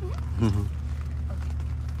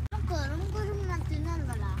 ಗರಂ ಗರಂ ನಾನು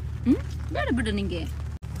ತಿನ್ನಲ್ವಲ್ಲ. ಬೇಡ ಬಿಡು ನಿಂಗೆ.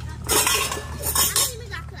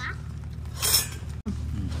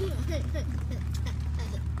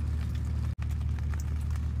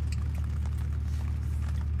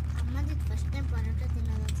 ಅಮ್ಮದಿದ್ದು ಫಸ್ಟ್ ಟೈಮ್ ಪರೋಟ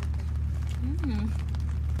ತಿನ್ನೋದು ಅನ್ಸುತ್ತೆ.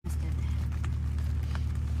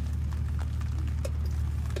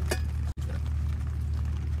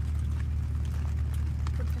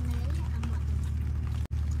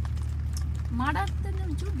 ಮಾಡಾಕ್ತಾನೆ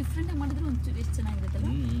ಒಂಚೂರು ಡಿಫ್ರೆಂಟ್ ಆಗಿ ಮಾಡಿದ್ರೆ ಒಂಚೂರು ಎಷ್ಟು ಚೆನ್ನಾಗಿರುತ್ತಲ್ಲ.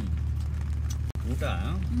 ಊಟ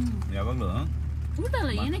ಯಾವಾಗಲೂ ಊಟ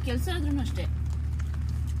ಅಲ್ಲ, ಏನೇ ಕೆಲಸ ಆದ್ರೂ ಅಷ್ಟೇ.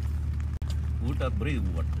 ಊಟ ಬರೀ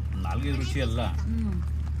ನಾಲ್ಗೆ ರುಚಿ ಅಲ್ಲ,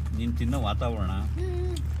 ನೀನು ತಿನ್ನೋ ವಾತಾವರಣ,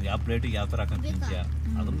 ಯಾವ ಪ್ಲೇಟಿಗೆ ಯಾವ ಥರ ಹಾಕೊಂಡು ತಿಂತೀಯ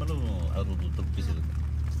ಅದ್ರ ಮೇಲೂ ಅದ್ರದ್ದು ತೃಪ್ತಿ ಸಿಗುತ್ತೆ.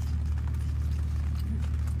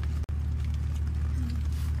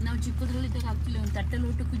 ನಾವು ಚಿಕ್ಕದ್ರಲ್ಲಿದ್ದಾಗ ಆಗ್ತಿಲ್ಲ, ಒಂದು ತಟ್ಟೆಲಿ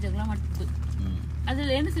ಊಟಕ್ಕೂ ಜಗಳ ಮಾಡ್ತಿದ್ದು.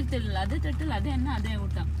 ಅದ್ರಲ್ಲಿ ಏನು ಸಿಗ್ತಿರ್ಲಿಲ್ಲ, ಅದೇ ತಟ್ಟೆಲಿ ಅದೇ ಅನ್ನ ಅದೇ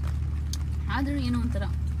ಊಟ. ಆದ್ರೂ ಏನೋ ಒಂಥರ.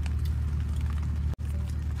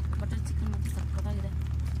 ಬಟರ್ ಚಿಕನ್ ಮತ್ತೆ ಸಕ್ಕತ್ತಾಗಿದೆ.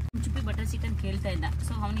 ಚುಪ್ಪಿ ಬಟರ್ ಚಿಕನ್ ಕೇಳ್ತಾ ಇದ್ದ,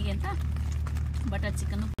 ಸೊ ಅವನಿಗೆ ಅಂತ ಬಟರ್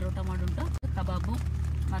ಚಿಕನ್ನು ಪರೋಟ ಮಾಡುಂಟು, ಕಬಾಬು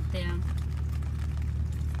ಮತ್ತೆ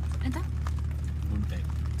ಎಂತ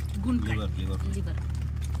ಗುಂಡ್ಕಾಯಿ ಲಿವರ್.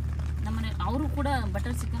 ನಮ್ಮನೆ ಅವರು ಕೂಡ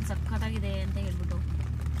ಬಟರ್ ಚಿಕನ್ ಸಕ್ಕತ್ತಾಗಿದೆ ಅಂತ ಹೇಳ್ಬಿಟ್ಟು.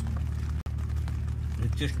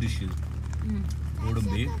 ರಿಚೆಸ್ಟ್ ಡಿಶ್ ಇದು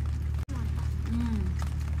ಗೋಡಂಬಿ.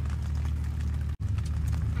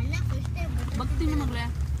 ಭಕ್ತಿನ ಮಗಳೇ,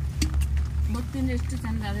 ಭಕ್ತಿಯಿಂದ ಎಷ್ಟು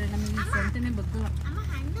ಚಂದ. ಆದರೆ ನಮಗೆ ಸೊಂಟನೇ ಬಗ್ಗಲ್ಲ. ಅಮ್ಮ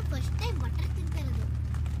ಹಣ್ಣು ಫಸ್ಟ್ ಟೈಮ್ ಬಟರ್ ತಿಂತಿರೋದು.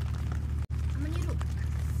 ಅಮ್ಮ ನೀರು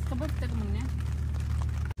ಬರ್ತಾರೆ ಮೊನ್ನೆ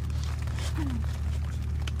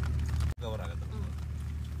ಕವರ್ ಆಗುತ್ತೆ.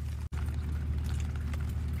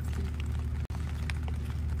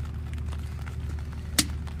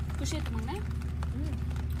 ಖುಷಿ ಆಯ್ತು ಮೊನ್ನೆ.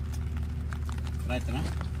 ಆಯ್ತನಾ?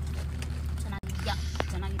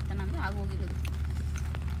 ಚೆನ್ನಾಗಿತ್ತಂದ್ರೆ ಆಗೋಗಿರೋದು.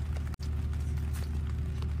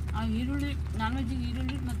 ಆ ಈರುಳ್ಳಿ ನಾನ್ ವೆಜ್ಜಿಗೆ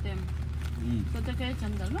ಈರುಳ್ಳಿ ಮತ್ತೆ ಸೌತೆಕಾಯಿ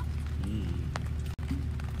ಚಂದ ಅಲ್ವಾ?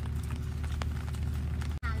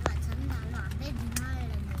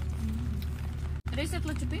 ರೈಸ್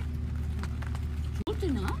ಹಾಕ್ಲ ಚುಪ್ಪಿ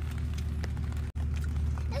ಕೂರ್ತೀನ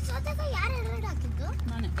ಯಾರು ಎರಡು ಹಾಕಿದ್ದು?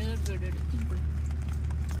 ನಾನು ಎರಡು ತಿನ್ಕೊಡಿ.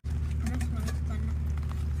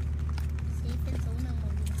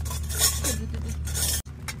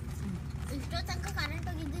 ಇಷ್ಟೋ ತನಕ ಕರೆಂಟ್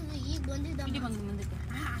ಹೋಗಿದ್ದು ಈಗ ಬಂದಿದ್ದ ಇಲ್ಲಿ ಬಂದು ಮುಂದಕ್ಕೆ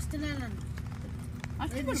ಅಷ್ಟೇ ನಾನು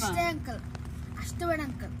ಅಷ್ಟೇ ಇಷ್ಟೇ ಅಂಕಲ್ ಅಷ್ಟು ಬೇಡ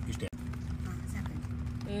ಅಂಕಲ್ ಇಷ್ಟೇ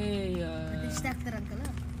ಇಷ್ಟ ಆಗ್ತಾರ ಅಂಕಲ್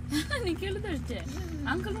ನೀ ಕೇಳಿದ ಅಷ್ಟೇ.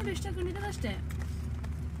 ಅಂಕಲ್ ನೋಡಿ ಎಷ್ಟು ಹಾಕೊಂಡಿದ್ದಾರೆ ಅಷ್ಟೇ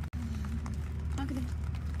ಹಾಕಿದೆ.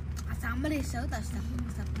 ಆ ಸಾಂಬಾರು ಎಷ್ಟು ಆಗುತ್ತೆ ಅಷ್ಟು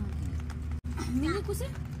ನಿಮಗೆ ಖುಷಿ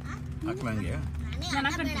ಹಾಕ್ಲಂಗೆ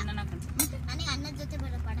ನಾನು ಹಾಕೊಂತೀನಿ. ನನಗೆ ಅನ್ನದ ಜೊತೆ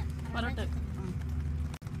ಬೇಡ ಪರೋಟ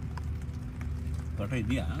ಪರೋಟ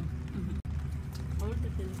ಇದೆಯಾ?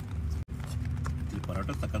 ಈ ಪರೋಟ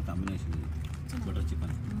ಸಕ್ಕತ್ ಕಾಂಬಿನೇಷನ್ ಇದೆ. ಬಟರ್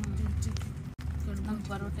ಚಿಕನ್ ನಂಗೆ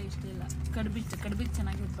ಪರೋಟ ಇಷ್ಟ ಇಲ್ಲ. ಕಡ್ಬಿಟ್ಟು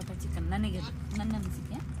ಚೆನ್ನಾಗಿರುತ್ತೆ ಬಟರ್ ಚಿಕನ್ ನನಗೆ, ನನ್ನ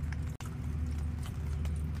ಅನಿಸಿಕೆ.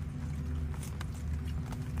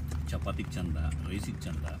 ಚಪಾತಿಗೆ ಚಂದ, ರೈಸಿಗೆ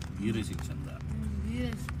ಚಂದ, ಗೀ ರೈಸಿಗೆ ಚಂದ.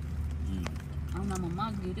 ನಮ್ಮಮ್ಮ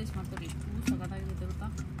ಗೀ ರೈಸ್ ಮಾಡ್ತಾರೆ, ಎಷ್ಟು ಸಗಟಾಗಿರುತ್ತೆ ಗೊತ್ತಾ.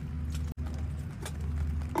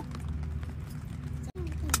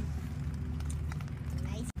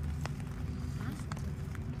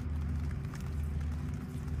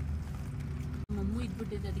 ನಮ್ಮಮ್ಮ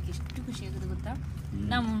ಇದ್ಬಿಟ್ಟಿದೆ, ಅದಕ್ಕೆ ಎಷ್ಟು ಖುಷಿ ಆಗೋದು ಗೊತ್ತಾ.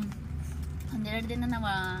 ನಾವು ಒಂದೆರಡು ದಿನ ನಾವು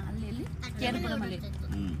ಅಲ್ಲಿ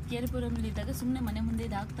ಕೇರ್ಪುರಮಲ್ಲಿ ಇದ್ದಾಗ ಸುಮ್ಮನೆ ಮನೆ ಮುಂದೆ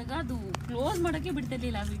ಇದು ಹಾಕ್ದಾಗ ಅದು ಕ್ಲೋಸ್ ಮಾಡೋಕ್ಕೆ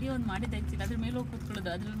ಬಿಡ್ತಿರ್ಲಿಲ್ಲ. ಆ ವಿಡಿಯೋ ಒಂದು ಮಾಡಿದ ಆಗ್ತಿಲ್ಲ, ಅದ್ರ ಮೇಲೆ ಹೋಗಿ ಕೂತ್ಕೊಳ್ಳೋದು,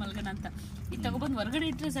 ಅದ್ರಲ್ಲಿ ಮಲ್ಗೋಣ ಅಂತ. ಇದು ತಗೊಬಂದು ಹೊರಗಡೆ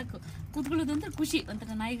ಇಟ್ಟರೆ ಸಾಕು, ಕೂತ್ಕೊಳ್ಳೋದು ಅಂದ್ರೆ ಖುಷಿ.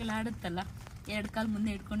 ಒಂಥರ ನಾಯಿಗಳು ಆಡುತ್ತಲ್ಲ, ಎರಡು ಕಾಲು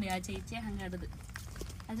ಮುಂದೆ ಇಟ್ಕೊಂಡು ಆಚೆ ಈಚೆ ಹಂಗೆ ಆಡೋದು.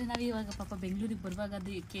 ಆದರೆ ನಾವು ಇವಾಗ ಪಾಪ ಬೆಂಗಳೂರಿಗೆ ಬರುವಾಗ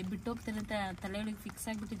ಅದು ಬಿಟ್ಟೋಗ್ತಾರೆ ಅಂತ ತಲೆಯೊಳಗೆ ಫಿಕ್ಸ್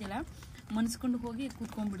ಆಗಿಬಿಟ್ಟಿದ್ದಿಲ್ಲ, ಮನ್ಸ್ಕೊಂಡು ಹೋಗಿ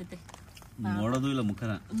ಕೂತ್ಕೊಂಡ್ಬಿಡುತ್ತೆ. ನೋಡೋದು ಇಲ್ಲ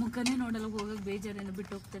ಮುಖನೇ ನೋಡಲ್ಲ, ಹೋಗಕ್ಕೆ ಬೇಜಾರೇನು,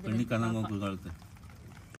 ಬಿಟ್ಟು ಹೋಗ್ತದೆ.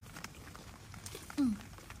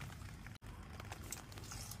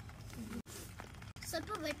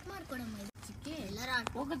 ಸ್ವಲ್ಪ ವೆಟ್ ಮಾಡ್ಕೊಡಮ್ಮ. ಚಿಕ್ಕಿ ಎಲ್ಲರೂ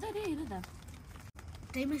ಹೋಗೋದೇ ಇರೋದ.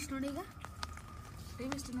 ಟೈಮ್ ಎಷ್ಟು ನೋಡಿ, ಈಗ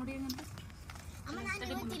ಟೈಮ್ ಎಷ್ಟು ನೋಡಿ ಏನಂತ. ಅಮ್ಮ ನಾನು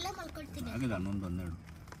ಇವತ್ತಿಲ್ಲ ಮಲ್ಕೊಳ್ತೀನಿ. ಆಗಿಲ್ಲ 11-12.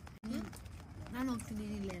 ನಾನು ಹೋಗ್ತೀನಿ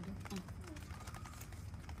ಇಲ್ಲೇ. ಅದು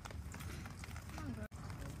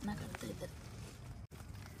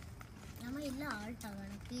ಅಮ್ಮ ಇಲ್ಲ ಆಲ್ಟ್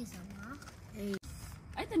ಆಗೋಣ ಪ್ಲೀಸ್ ಅಮ್ಮ.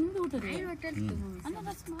 ಆಯ್ತಾ ನಿಮ್ದು ಊಟ ಅನ್ನ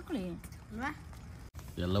ಬಸ್ ಮಕ್ಕಳೇ ಅಲ್ವಾ?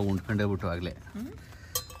 ಎಲ್ಲ ಉಂಡ್ಕೊಂಡೇ ಬಿಟ್ಟು ಆಗಲೇ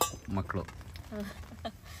ಮಕ್ಕಳು.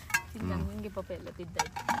 ಹಿಂಗೆ ಪಾಪ ಎಲ್ಲ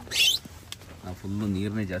ಬಿದ್ದಾಯ್ತು. ನಾವು ಫುಲ್ಲು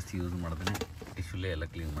ನೀರನ್ನೇ ಜಾಸ್ತಿ ಯೂಸ್ ಮಾಡಿದ್ರೆ ಟಿಶ್ಯೂಲೇ ಎಲ್ಲ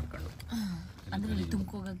ಕ್ಲೀನ್ ಮಾಡ್ಕೊಂಡು. ಅಂದರೆ ಇಲ್ಲಿ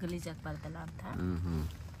ತುಂಬ್ಕೋಗ ಗಲೀಜು ಆಗ್ಬಾರ್ದಲ್ಲ ಅಂತ.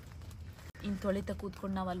 ಇನ್ನು ತೊಳಿತಾ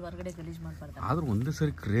ಕೂತ್ಕೊಂಡು ನಾವು ಅಲ್ಲಿ ಹೊರಗಡೆ ಗಲೀಜು ಮಾಡಬಾರ್ದು. ಆದ್ರೂ ಒಂದೇ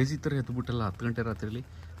ಸರಿ ಕ್ರೇಜಿ ಥರ ಎತ್ಬಿಟ್ಟಲ್ಲ 10 ಗಂಟೆ ರಾತ್ರಿಲಿ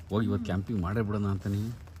ಹೋಗಿ ಇವತ್ತು ಕ್ಯಾಂಪಿಂಗ್ ಮಾಡೇ ಬಿಡೋಣ ಅಂತ.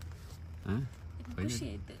 ನೀವು ಖುಷಿ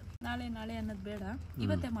ಆಯ್ತು. ನಾಳೆ ಅನ್ನೋದು ಬೇಡ,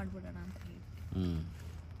 ಇವತ್ತೇ ಮಾಡಿಬಿಡೋಣ ಅಂತ ಹೇಳಿ.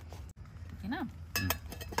 ಓಕೆನಾ?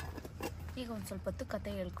 ಈಗ ಒಂದು ಸ್ವಲ್ಪ ಹೊತ್ತು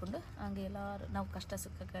ಕತೆ ಹೇಳ್ಕೊಂಡು ಹಂಗೆ ಎಲ್ಲರೂ ನಾವು ಕಷ್ಟ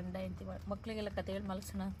ಸುಖ ಗಂಡ ಹೆಂಡತಿ ಮಕ್ಕಳಿಗೆಲ್ಲ ಕತೆ ಹೇಳಿ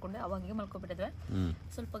ಮಲಗಿಸೋಣ ಅಂದ್ಕೊಂಡೆ. ಅವಾಗೆ ಮಲ್ಕೊಬಿಟ್ಟಿದ್ವಿ.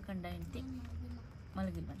 ಸ್ವಲ್ಪ ಗಂಡ ಹೆಂಡತಿ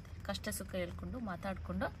ಮಲಗಿಲ್ವಂತೆ. ಕಷ್ಟ ಸುಖ ಹೇಳ್ಕೊಂಡು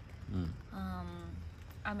ಮಾತಾಡಿಕೊಂಡು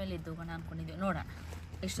ಆಮೇಲೆ ಎದ್ದು ಹೋಗೋಣ ಅಂದ್ಕೊಂಡಿದ್ವಿ. ನೋಡೋಣ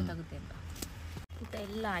ಎಷ್ಟೊತ್ತಾಗುತ್ತೆ ಅಂತ. ಊಟ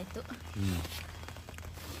ಎಲ್ಲ ಆಯಿತು.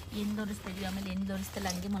 ಏನು ತೋರಿಸ್ತಾ ಇದ್ವಿ, ಆಮೇಲೆ ಏನು ತೋರಿಸ್ತಿಲ್ಲ,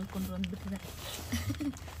 ಹಂಗೆ ಮಲ್ಕೊಂಡ್ರು ಅಂದ್ಬಿಟ್ಟಿದ್ದಾರೆ.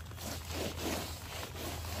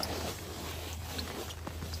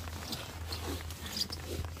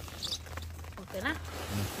 ಓಕೆನಾ?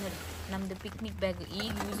 ನೋಡಿ ನಮ್ಮದು ಪಿಕ್ನಿಕ್ ಬ್ಯಾಗ್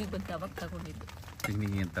ಈಗ ಯೂಸಿಗೆ ಬಂತು, ಅವಾಗ ತಗೊಂಡಿದ್ದು.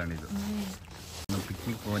 ಪಿಕ್ನಿಕ್ ಏನು ತಗೊಂಡಿದ್ದು? ನಮ್ಮ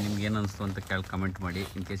ಪಿಕ್ನಿಕ್ ನಿಮ್ಗೆ ಏನು ಅನಿಸ್ತು ಅಂತ ಕೇಳಿ ಕಮೆಂಟ್ ಮಾಡಿ.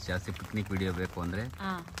 ಇನ್ ಕೇಸ್ ಜಾಸ್ತಿ ಪಿಕ್ನಿಕ್ ವಿಡಿಯೋ ಬೇಕು ಅಂದರೆ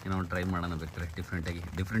ಏನೋ ಒಂದು ಟ್ರೈ ಮಾಡೋಣ ಬೇಕಾದ್ರೆ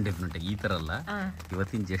ಡಿಫ್ರೆಂಟಾಗಿ. ಈ ಥರ ಅಲ್ಲ,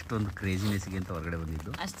 ಇವತ್ತಿನ ಜಸ್ಟ್ ಒಂದು ಕ್ರೇಜಿನೆಸ್ಗೆ ಅಂತ ಹೊರಗಡೆ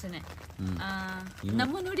ಬಂದಿದ್ದು ಅಷ್ಟೇ.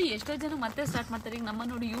 ನಮ್ಮ ನೋಡಿ ಎಷ್ಟೋ ಜನ ಮತ್ತೆ ಸ್ಟಾರ್ಟ್ ಮಾಡ್ತಾರೆ. ಈಗ ನಮ್ಮ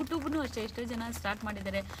ನೋಡಿ ಯೂಟ್ಯೂಬ್ನು ಅಷ್ಟೇ ಎಷ್ಟೋ ಜನ ಸ್ಟಾರ್ಟ್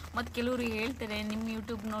ಮಾಡಿದ್ದಾರೆ. ಮತ್ತು ಕೆಲವರು ಹೇಳ್ತಾರೆ ನಿಮ್ಮ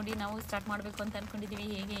ಯೂಟ್ಯೂಬ್ ನೋಡಿ ನಾವು ಸ್ಟಾರ್ಟ್ ಮಾಡಬೇಕು ಅಂತ ಅಂದ್ಕೊಂಡಿದ್ದೀವಿ,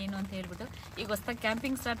 ಹೇಗೆ ಏನು ಅಂತ ಹೇಳ್ಬಿಟ್ಟು. ಈಗ ಹೊಸ್ದಾಗಿ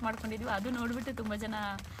ಕ್ಯಾಂಪಿಂಗ್ ಸ್ಟಾರ್ಟ್ ಮಾಡ್ಕೊಂಡಿದ್ವಿ, ಅದು ನೋಡಿಬಿಟ್ಟು ತುಂಬ ಜನ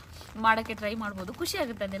ಮಾಡೋಕ್ಕೆ ಟ್ರೈ ಮಾಡ್ಬೋದು. ಖುಷಿ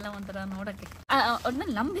ಆಗುತ್ತೆ ಅದೆಲ್ಲ ಒಂಥರ ನೋಡೋಕ್ಕೆ.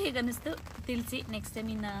 ಒಟ್ನಲ್ಲಿ ನಮ್ದು ಹೇಗೆ ಅನ್ನಿಸ್ತು ತಿಳಿಸಿ. ನೆಕ್ಸ್ಟ್ ಟೈಮ್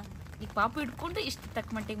ಇನ್ನು ಈಗ ಪಾಪು ಇಟ್ಕೊಂಡು ಇಷ್ಟು ತಕ್ಕ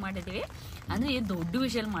ಮಟ್ಟಿಗೆ ಮಾಡಿದ್ದೀವಿ. ಅಂದರೆ ಏನು ದೊಡ್ಡ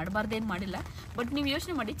ವಿಷಯ ಮಾಡಬಾರ್ದೇನು ಮಾಡಿಲ್ಲ. ಬಟ್ ನೀವು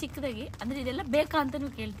ಯೋಚನೆ ಮಾಡಿ ಚಿಕ್ಕದಾಗಿ, ಅಂದರೆ ಇದೆಲ್ಲ ಬೇಕಾ ಅಂತ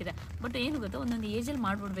ನೀವು ಕೇಳ್ತೀರಾ. ಬಟ್ ಏನು ಗೊತ್ತಾ, ಒಂದೊಂದು ಏಜಲ್ಲಿ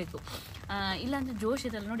ಮಾಡಿಬಿಡ್ಬೇಕು. ಇಲ್ಲಾಂದರೆ ಜೋಶ್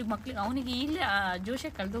ಇರಲ್ಲ. ನೋಡಿ ಮಕ್ಳಿಗೆ, ಅವನಿಗೆ ಈಗಲೇ ಆ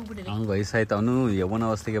ಜೋಶೇ ಕಳೆದೋಗ್ಬಿಟ್ಟಿದೆ. ಅವ್ನಿಗೆ ವಯಸ್ಸಾಯ್ತು, ಅವನು ಯೌವನ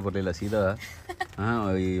ಅವಸ್ಥೆಗೆ ಬರಲಿಲ್ಲ, ಸೀದಾ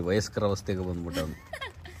ಈ ವಯಸ್ಕರ ಅವಸ್ಥೆಗೆ ಬಂದ್ಬಿಟ್ಟು ಅವನು.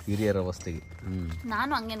 ಹಿರಿಯರ ಅವಸ್ಥೆಗೆ.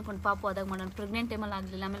 ನಾನು ಹಂಗೆ ಅನ್ಕೊಂಡು ಪಾಪು ಆದಾಗ ಮಾಡೋಣ, ಪ್ರೆಗ್ನೆಂಟ್ ಟೈಮಲ್ಲಿ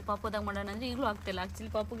ಆಗಲಿಲ್ಲ, ಆಮೇಲೆ ಪಾಪು ಆದಾಗ ಮಾಡೋಣ ಅಂದರೆ ಈಗಲೂ ಆಗ್ತಿಲ್ಲ.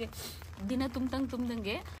 ಆ್ಯಕ್ಚುಲಿ ಪಾಪುಗೆ ದಿನ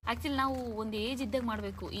ತುಂಬ್ದಂಗೆ ಆ್ಯಕ್ಚುಲಿ ನಾವು ಒಂದು ಏಜ್ ಇದ್ದಾಗ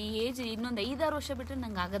ಮಾಡಬೇಕು. ಈ ಏಜ್ ಇನ್ನೊಂದು 5-6 ವರ್ಷ ಬಿಟ್ಟರೆ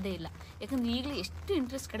ನಂಗೆ ಆಗೋದೇ ಇಲ್ಲ. ಯಾಕಂದ್ರೆ ಈಗಲೇ ಎಷ್ಟು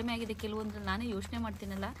ಇಂಟ್ರೆಸ್ಟ್ ಕಡಿಮೆ ಆಗಿದೆ ಕೆಲವೊಂದ್ರಲ್ಲಿ, ನಾನೇ ಯೋಚನೆ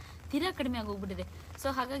ಮಾಡ್ತೀನಲ್ಲ, ತೀರಾ ಕಡಿಮೆ ಆಗೋಗ್ಬಿಟ್ಟಿದೆ. ಸೊ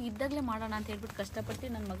ಹಾಗಾಗಿ ಇದ್ದಾಗಲೇ ಮಾಡೋಣ ಅಂತ ಹೇಳ್ಬಿಟ್ಟು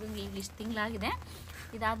ಕಷ್ಟಪಟ್ಟು ನನ್ನ ಮಗನಿಗೆ ಈಗ ಇಷ್ಟು ತಿಂಗಳಾಗಿದೆ.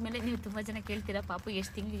 ಇದಾದಮೇಲೆ ನೀವು ತುಂಬ ಜನ ಕೇಳ್ತೀರಾ ಪಾಪು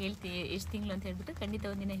ಎಷ್ಟು ತಿಂಗಳು ಅಂತ ಹೇಳ್ಬಿಟ್ಟು, ಖಂಡಿತ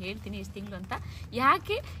ಒಂದಿನ ಹೇಳ್ತೀನಿ ಎಷ್ಟು ತಿಂಗಳು ಅಂತ.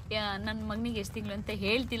 ಯಾಕೆ ನನ್ನ ಮಗನಿಗೆ ಎಷ್ಟು ತಿಂಗಳು ಅಂತ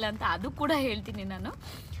ಹೇಳ್ತಿಲ್ಲ ಅಂತ ಅದು ಕೂಡ ಹೇಳ್ತೀನಿ ನಾನು.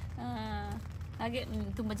 ಹಾಗೆ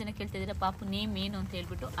ತುಂಬ ಜನ ಕೇಳ್ತಿದ್ದೀರಾ ಪಾಪು ನೇಮ್ ಏನು ಅಂತ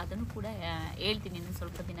ಹೇಳ್ಬಿಟ್ಟು, ಅದನ್ನು ಕೂಡ ಹೇಳ್ತೀನಿ ನಾನು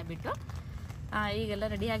ಸ್ವಲ್ಪ ದಿನ ಬಿಟ್ಟು. ಈಗೆಲ್ಲ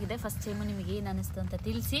ರೆಡಿ ಆಗಿದೆ. ಫಸ್ಟ್ ಟೈಮು ನಿಮಗೆ ಏನು ಅನ್ನಿಸ್ತು ಅಂತ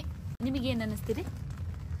ತಿಳಿಸಿ. ನಿಮಗೇನು ಅನ್ನಿಸ್ತೀರಿ?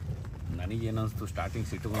 ನನಗೇನು ಅನಿಸ್ತು, ಸ್ಟಾರ್ಟಿಂಗ್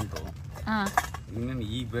ಸಿಟ್ಟು ಬಂತು. ಇನ್ನೇನು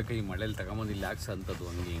ಈಗ ಬೇಕಾ ಈ ಮಳೇಲಿ ತಗೊಂಬಂದು ಇಲ್ಲಿ ಯಾಕೆ ಅಂತದ್ದು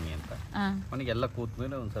ಹಂಗೆ ಹಿಂಗೆ ಅಂತ. ನನಗೆಲ್ಲ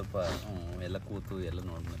ಕೂತ್ಮೇಲೆ ಒಂದು ಸ್ವಲ್ಪ ಎಲ್ಲ ಕೂತು ಎಲ್ಲ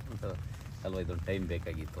ನೋಡಿದ್ಮೇಲೆ ಒಂದು ಅಲ್ವಾ ಇದೊಂದು ಟೈಮ್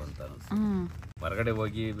ಬೇಕಾಗಿತ್ತು ಅಂತ ಅನಿಸ್ತು. ಹೊರಗಡೆ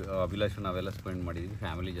ಹೋಗಿ ಅಭಿಲಾಷ ನಾವೆಲ್ಲ ಸ್ಪೆಂಡ್ ಮಾಡಿದ್ವಿ,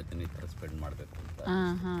 ಫ್ಯಾಮಿಲಿ ಜೊತೆ ಈ ಥರ ಸ್ಪೆಂಡ್ ಮಾಡಬೇಕು ಅಂತ.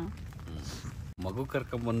 ಮಗು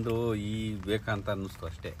ಕರ್ಕೊಂಬಂದು ಈ ಬೇಕಂತ ಅನ್ನಿಸ್ತು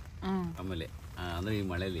ಅಷ್ಟೇ. ಆಮೇಲೆ ಅಂದರೆ ಈ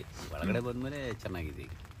ಮಳೇಲಿ ಒಳಗಡೆ ಬಂದಮೇಲೆ ಚೆನ್ನಾಗಿದೆ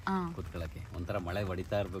ಈಗ ಕೂತ್ಕೊಳ್ಳೋಕ್ಕೆ. ಒಂಥರ ಮಳೆ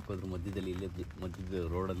ಹೊಡಿತಾ ಇರಬೇಕು, ಅದ್ರ ಮಧ್ಯದಲ್ಲಿ ಇಲ್ಲೇ ಮಧ್ಯದ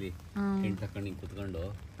ರೋಡಲ್ಲಿ ಹೆಣ್ಣು ತಕೊಂಡು ಕೂತ್ಕೊಂಡು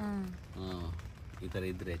ಈ ಥರ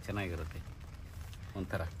ಇದ್ರೆ ಚೆನ್ನಾಗಿರುತ್ತೆ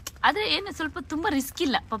ಒಂಥರ. ಆದ್ರೆ ಏನು ಸ್ವಲ್ಪ ತುಂಬಾ ರಿಸ್ಕ್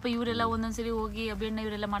ಇಲ್ಲ ಪಾಪ. ಇವರೆಲ್ಲ ಒಂದೊಂದ್ಸರಿ ಹೋಗಿ ಅಭಿಯಣ್ಣ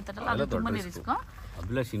ಇವರೆಲ್ಲ ಮಾಡ್ತಾರಲ್ಲ, ಅದು ತುಂಬಾನೇ ರಿಸ್ಕ್.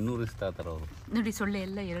 ಅಭಿಲಾಷ್ ಇನ್ನೂ ರಿಸ್ಕ್ ಆತರ ಅವರು. ನೋಡಿ ಸೊಳ್ಳೆ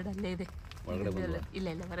ಎಲ್ಲ ಎರಡಲ್ಲೇ ಇದೆ, ಒಳಗಡೆ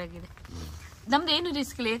ಇಲ್ಲ ಹೊರಗಿದೆ. ನಮ್ದು ಏನು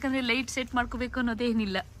ರಿಸ್ಕ್ ಇಲ್ಲ, ಯಾಕಂದ್ರೆ ಲೈಟ್ ಸೆಟ್ ಮಾಡ್ಕೋಬೇಕು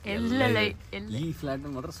ಅನ್ನೋದೇನಿಲ್ಲ. ಎಲ್ಲ ಈ ಫ್ಲಾಟ್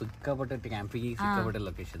ಮಾತ್ರ ಸಿಕ್ಕಾಪಟ್ಟೆ ಕ್ಯಾಂಪಿಂಗ್ ಸಿಕ್ಕಾಪಟ್ಟೆ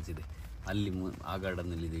ಲೊಕೇಶನ್ಸ್ ಇದೆ. ಅಲ್ಲಿ ಆ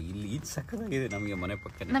ಗಾರ್ಡನ್ ಅಲ್ಲಿ ಇದೆ, ಇಲ್ಲಿ ಇದು ಸಕ್ಕತ್ತಾಗಿದೆ. ನಮಗೆ ಮನೆ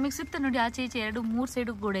ಪಕ್ಕ ನಮಗೆ ಸುತ್ತ ನೋಡಿ ಆಚೆ ಈಚೆ 2-3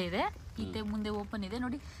 ಸೈಡ್ ಗೋಡೆ ಇದೆ, ಈಚೆ ಮುಂದೆ ಓಪನ್ ಇದೆ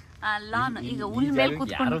ನೋಡಿ. ಲಾನ್ ಈಗ ಹುಲ್ ಮೇಲೆ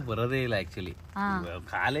ಕೂತ್ಕೊಂಡು ಯಾರು ಬರೋದೇ ಇಲ್ಲ ಆಕ್ಚುಲಿ,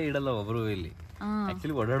 ಕಾಲೇ ಇಡಲ್ಲ ಒಬ್ರು ಇಲ್ಲಿ.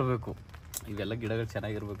 ಆಕ್ಚುಲಿ ಓಡಾಡ್ಬೇಕು, ಇವೆಲ್ಲ ಗಿಡಗಳು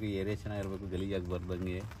ಚೆನ್ನಾಗಿರ್ಬೇಕು, ಏರಿಯಾ ಚೆನ್ನಾಗಿರ್ಬೇಕು, ಗಲೀಜಾಗಿ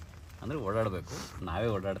ಬರ್ದಂಗೆ ಅಂದ್ರೆ ಓಡಾಡ್ಬೇಕು. ನಾವೇ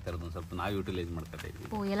ಓಡಾಡ್ತಾ ಇರೋದು ಸ್ವಲ್ಪ, ನಾವು ಯೂಟಿಲೈಸ್ ಮಾಡ್ತಾ ಇದ್ವಿ.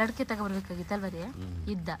 ಎಲ್ಲಡಕ್ಕೆ ತಗೋಬರ್ಬೇಕಾಗಿತ್ತಲ್ವರಿ,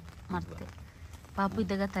 ಇದ್ದ ಮಾಡ್ತೆ. ಪಾಪು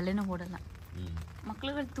ಇದ್ದಾಗ ತಲೆನೂ ಓಡಲ್ಲ.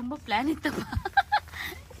 ಮಕ್ಳುಗಳು ತುಂಬಾ ಪ್ಲಾನ್ ಇತ್ತಪ್ಪ.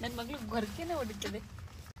 ನನ್ನ ಮಗಳು ಗೊರಕೆನೇ ಹೊಡಿತದೆ,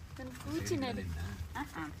 ನನ್ನ ಕೂಚಿನ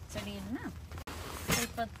ಚಳಿಯನ್ನ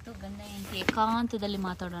ಸ್ವಲ್ಪ ಹೊತ್ತು ಗಂಡ ಹೆಂಡತಿ ಏಕಾಂತದಲ್ಲಿ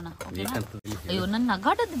ಮಾತಾಡೋಣ. ಅಯ್ಯೋ ನನ್ನ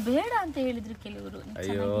ನಗಾಡೋದು ಬೇಡ ಅಂತ ಹೇಳಿದ್ರು ಕೆಲವರು.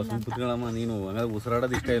 ಅಯ್ಯೋ ಕುತ್ಕೊಳ್ಳಮ್ಮ ನೀನು,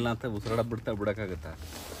 ಉಸಿರಾಡೋದು ಇಷ್ಟ ಇಲ್ಲ ಅಂತ ಉಸಿರಾಡ ಬಿಡಕ್ಕಾಗತ್ತಾ?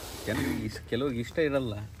 ಕೆಲವ್ರಿಗೆ ಇಷ್ಟ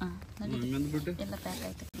ಇರಲ್ಲ. ಎಲ್ಲ ಪ್ಯಾಕ್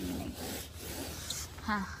ಆಯ್ತು.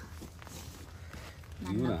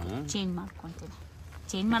 ಚೇಂಜ್ ಮಾಡ್ಕೊಂತೀನಿ.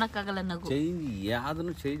 ಚೇಂಜ್ ಮಾಡಕ್ಕಾಗಲ್ಲ ನಗು. ಚೇಂಜ್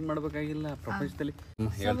ಯಾವ್ದನ್ನು ಚೇಂಜ್ ಮಾಡಬೇಕಾಗಿಲ್ಲ ಪ್ರಪಂಚದಲ್ಲಿ.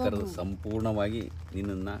 ಹೇಳ್ತಾ ಇರೋದು ಸಂಪೂರ್ಣವಾಗಿ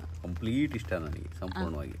ನಿನ್ನ ಕಂಪ್ಲೀಟ್ ಇಷ್ಟ ನನಗೆ,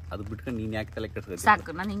 ಸಂಪೂರ್ಣವಾಗಿ. ಅದು ಬಿಟ್ಕೊಂಡು ನೀನ್ ಯಾಕೆ ತಲೆ ಕೆಡಿಸ್ಕೊಳ್ತೀಯ?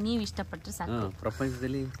 ಸಾಕು, ನನಗೆ ನೀವು ಇಷ್ಟಪಟ್ಟರೆ ಸಾಕು.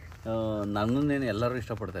 ಪ್ರಪಂಚದಲ್ಲಿ ನನ್ನನ್ನೇನು ಎಲ್ಲರೂ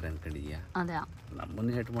ಇಷ್ಟಪಡ್ತಾರೆ ಅನ್ಕೊಂಡಿದ್ಯಾ? ನಮ್ಮನ್ನ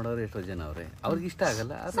ಹೇಟ್ ಮಾಡೋರು ಎಷ್ಟೋ ಜನ ಅವ್ರೆ, ಅವ್ರಿಗೆ ಇಷ್ಟ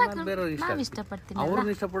ಆಗಲ್ಲ. ಬೇರೆಯವ್ರಿಗೆ ಇಷ್ಟಪಡ್ತೀನಿ.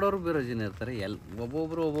 ಅವ್ರನ್ನ ಇಷ್ಟಪಡೋರು ಬೇರೆ ಜನ ಇರ್ತಾರೆ.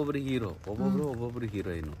 ಒಬ್ಬೊಬ್ರು ಹೀರೋ, ಒಬ್ಬೊಬ್ರು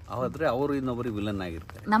ಹೀರೋಯಿನ್. ಆದ್ರೆ ಅವರು ಇನ್ನೊಬ್ಬರಿಗೆ ವಿಲನ್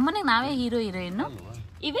ಆಗಿರ್ತಾರೆ. ನಮ್ಮನೆಗೆ ನಾವೇ ಹೀರೋ ಹೀರೋಯಿನ್.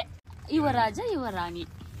 ಇವೇ ಯುವರಾಜ ಯುವರಾಣಿ,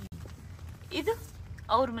 ಇದು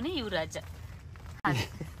ಅವ್ರ ಮನೆ ಯುವರಾಜ.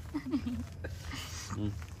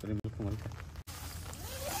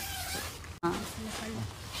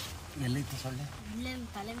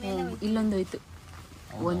 ಇಲ್ಲೊಂದು ಹೋಯ್ತು,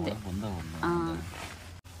 ಒಂದೇ.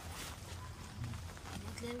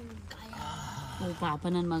 ಪಾಪ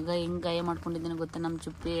ನನ್ನ ಮಗ ಹೆಂಗ್ ಗಾಯ ಮಾಡ್ಕೊಂಡಿದ್ದೇನೆ ಗೊತ್ತಾ ನಮ್ಮ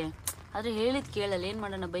ಚುಪ್ಪಿ. ಆದ್ರೆ ಹೇಳಿದ್ ಕೇಳಲ್ಲ, ಏನ್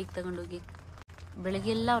ಮಾಡೋಣ, ಬೈಕ್ ತಗೊಂಡೋಗಿ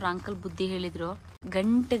ಬೆಳಗ್ಗೆಲ್ಲ ಅವ್ರ ಅಂಕಲ್ ಬುದ್ಧಿ ಹೇಳಿದ್ರು,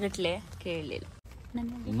 ಗಂಟೆಗಟ್ಲೆ ಕೇಳಲಿಲ್ಲ.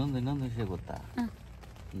 ಇನ್ನೊಂದು ವಿಷಯ ಗೊತ್ತಾ,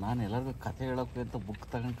 ನಾನು ಎಲ್ಲರಿಗೂ ಕತೆ ಹೇಳೋಕೆ ಅಂತ ಬುಕ್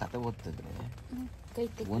ತಗೊಂಡು ಕತೆ ಓದ್ತಿದ್ರೆ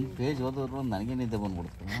ಒಂದು ಪೇಜ್ ಓದೋರು ನನಗೆ ನಿದ್ದೆ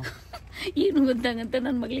ಬಂದ್ಬಿಡ್ತು. ಏನು ಗೊತ್ತಾಗಂತ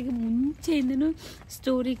ನನ್ನ ಮಗಳಿಗೆ ಮುಂಚೆಯಿಂದನೂ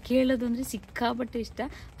ಸ್ಟೋರಿ ಕೇಳೋದು ಅಂದರೆ ಸಿಕ್ಕಾಪಟ್ಟೆ ಇಷ್ಟ.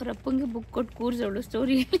 ಅವ್ರ ಅಪ್ಪಂಗೆ ಬುಕ್ ಕೊಟ್ಟು ಕೂರ್ಸೋಳು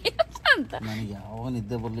ಸ್ಟೋರಿ ಹೇಳಿ ಅಂತ. ನನಗೆ ಯಾವ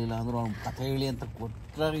ನಿದ್ದೆ ಬರಲಿಲ್ಲ ಅಂದರೂ ಅವ್ನು ಕತೆ ಹೇಳಿ ಅಂತ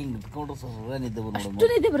ಕೊಟ್ಟರೆ ಹಿಂಗೆ ಇಟ್ಕೊಂಡು ಸ್ವಲ್ಪ ನಿದ್ದೆ ಬಂದು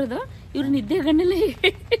ನಿದ್ದೆ ಬರೋದು. ಇವ್ರು ನಿದ್ದೆ ಗಣ್ಣಲ್ಲೇ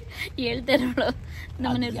ಹೇಳ್ತಾ ಇರೋಳು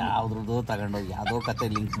ನಮ್ಮನೆ. ಯಾವ್ದ್ರದ್ದು ತಗೊಂಡೋಗಿ ಯಾವುದೋ ಕತೆ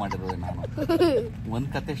ಲಿಂಕ್ ಮಾಡಿರೋದು ನಾನು. ಒಂದು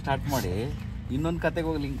ಕತೆ ಸ್ಟಾರ್ಟ್ ಮಾಡಿ ಇನ್ನೊಂದು ಕತೆಗೆ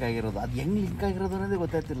ಹೋಗಿ ಲಿಂಕ್ ಆಗಿರೋದು. ಅದು ಹೆಂಗೆ ಲಿಂಕ್ ಆಗಿರೋದು ಅನ್ನೋದೇ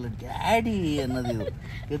ಗೊತ್ತಾಗ್ತಿರಲಿಲ್ಲ. ಡ್ಯಾಡಿ ಅನ್ನೋದು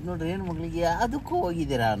ಇದು ನೋಡ್ರಿ, ಏನು ಮಗಳಿಗೆ ಅದಕ್ಕೂ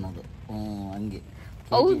ಹೋಗಿದ್ದೀರಾ ಅನ್ನೋದು. ಹಂಗೆ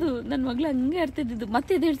ಹೌದು, ನನ್ನ ಮಗಳು ಹಂಗೆ ಆಡ್ತಿದ್ದು.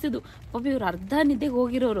 ಮತ್ತೆ ಇದು ಹೇಳ್ತಿದ್ದು, ಪಾಪ ಇವ್ರು ಅರ್ಧ ನಿದ್ದೆಗೆ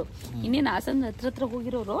ಹೋಗಿರೋರು, ಇನ್ನೇನು ಹಾಸನ ಹತ್ರ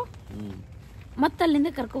ಹೋಗಿರೋರು. ಮತ್ತೆ ಅಲ್ಲಿಂದ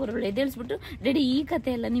ಕರ್ಕೊಬರೋಳು ಎದ್ದೇಳಿಸ್ಬಿಟ್ಟು, ಡ್ಯಾಡಿ ಈ ಕತೆ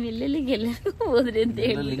ಎಲ್ಲ ನೀವು ಎಲ್ಲೆಲ್ಲಿಗೆ ಹೋದ್ರಿ ಅಂತ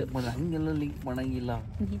ಹೇಳಿ. ಹಂಗೆಲ್ಲ ಲಿಂಕ್ ಮಾಡಂಗಿಲ್ಲ,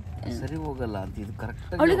 ಸರಿ ಹೋಗಲ್ಲ ಅಂತ. ಇದು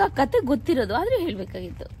ಕರೆಕ್ಟ್ ಅವಳಿಗೆ ಆ ಕತೆ ಗೊತ್ತಿರೋದು, ಆದ್ರೆ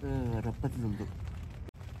ಹೇಳ್ಬೇಕಾಗಿತ್ತು. ರಪ್ಪತ್ತಿದ್ದು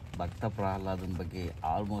ಭಕ್ತ ಪ್ರಹ್ಲಾದನ ಬಗ್ಗೆ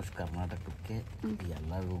ಆಲ್ಮೋಸ್ಟ್ ಕರ್ನಾಟಕಕ್ಕೆ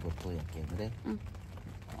ಎಲ್ಲರಿಗೂ ಗೊತ್ತು. ಯಾಕೆಂದರೆ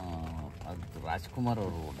ಅದು ರಾಜ್ಕುಮಾರ್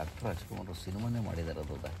ಅವರು, ಡಾಕ್ಟರ್ ರಾಜ್ಕುಮಾರ್ ಅವರು ಸಿನಿಮಾನೇ ಮಾಡಿದ್ದಾರೆ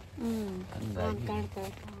ಅದು. ಹಂಗಾಗಿ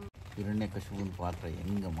ಹಿರಣ್ಯಕಶಿಪುನ ಪಾತ್ರ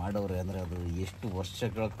ಹೆಂಗೆ ಮಾಡೋರೆ ಅಂದರೆ, ಅದು ಎಷ್ಟು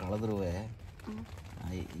ವರ್ಷಗಳ ಕಳೆದ್ರೂ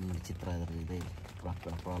ಹಿಂಗೆ ಚಿತ್ರ ಅದ್ರ ಇದೆ.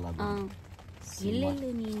 ಪ್ರಹ್ಲಾದ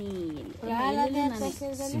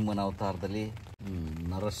ಸಿಂಹನ ಅವತಾರದಲ್ಲಿ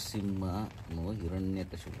ನರಸಿಂಹನು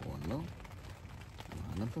ಹಿರಣ್ಯಕಶಿಪುವನ್ನು,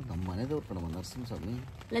 ನಾನಂತೂ ನಮ್ಮ ಮನೆದೇವ್ರು ಕಣಮ್ಮ ನರಸಿಂಹಸ್ವಾಮಿ.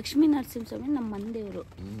 ಲಕ್ಷ್ಮೀ ನರಸಿಂಹಸ್ವಾಮಿ ನಮ್ಮ ಮನೆ ದೇವರು,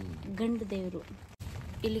 ಗಂಡು ದೇವರು.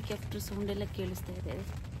 ಹೆಲಿಕಾಪ್ಟರ್ ಸೌಂಡ್ ಎಲ್ಲ ಕೇಳಿಸ್ತಾ ಇದೆ.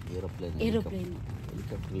 ಏರೋಪ್ಲೇನ್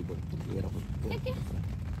ಹೆಲಿಕಾಪ್ಟರ್ ಬರ್ತೀನಿ.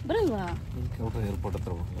 ಬರಲ್ವಾ? ಹೆಲಿಕಾಪ್ಟರ್ ಏರ್ಪೋರ್ಟ್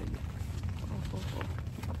ಹತ್ರ ಹೋಗಲ್ಲ.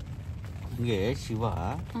 ಹಂಗೆ ಶಿವ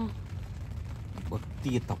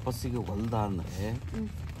ಭಕ್ತಿಗೆ ತಪಸ್ಸಿಗೆ ಒಲ್ದ ಅಂದರೆ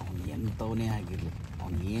ಅವನು ಎಂಥವನೇ ಆಗಿರಲಿ,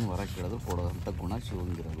 ಅವನು ಏನು ವರ ಕೇಳಿದ್ರು ಕೊಡೋದಂಥ ಗುಣ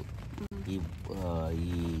ಶಿವಂಗಿರೋದು. ಈ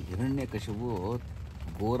ಹಿರಣ್ಯಕಶಿಪು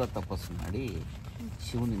ಘೋರ ತಪಸ್ಸು ಮಾಡಿ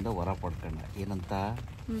ಶಿವನಿಂದ ವರ ಪಡ್ಕೊಂಡ. ಏನಂತ?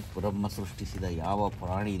 ಬ್ರಹ್ಮ ಸೃಷ್ಟಿಸಿದ ಯಾವ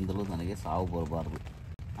ಪ್ರಾಣಿಯಿಂದಲೂ ನನಗೆ ಸಾವು ಬರಬಾರ್ದು.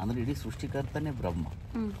 ಅಂದರೆ ಇಡೀ ಸೃಷ್ಟಿಕರ್ತನೇ ಬ್ರಹ್ಮ.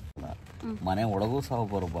 ಮನೆ ಒಳಗೂ ಸಾವು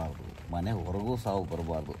ಬರಬಾರ್ದು, ಮನೆ ಹೊರಗೂ ಸಾವು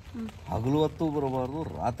ಬರಬಾರ್ದು, ಹಗಲು ಹೊತ್ತು ಬರಬಾರ್ದು,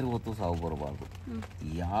 ರಾತ್ರಿ ಹೊತ್ತು ಸಾವು ಬರಬಾರ್ದು,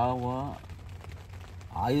 ಯಾವ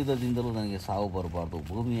ಆಯುಧದಿಂದಲೂ ನನಗೆ ಸಾವು ಬರಬಾರ್ದು,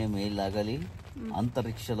 ಭೂಮಿಯ ಮೇಲಾಗಲಿ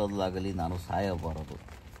ಅಂತರಿಕ್ಷದಲ್ಲಾಗಲಿ ನಾನು ಸಾಯಬಾರದು.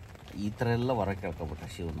 ಈ ಥರ ಎಲ್ಲ ವರ ಕೇಳ್ಕೊಬಿಟ್ಟ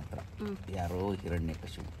ಶಿವನ ಹತ್ರ. ಯಾರೋ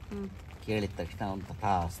ಹಿರಣ್ಯಕಶಿಪು ಕೇಳಿದ ತಕ್ಷಣ ಅವನು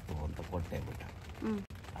ತಥಾಸ್ತು ಅಂತ ಕೊಟ್ಟೆ ಬಿಟ್ಟ.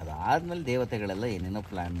 ಅದಾದ್ಮೇಲೆ ದೇವತೆಗಳೆಲ್ಲ ಏನೇನೋ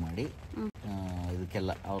ಪ್ಲಾನ್ ಮಾಡಿ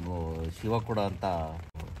ಇದಕ್ಕೆಲ್ಲ ಅವನು ಶಿವ ಕೂಡ ಅಂತ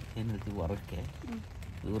ಏನು ಹೇಳ್ತೀವಿ ವರಕ್ಕೆ,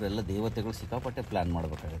 ಇವರೆಲ್ಲ ದೇವತೆಗಳು ಸಿಕ್ಕಾಪಟ್ಟೆ ಪ್ಲಾನ್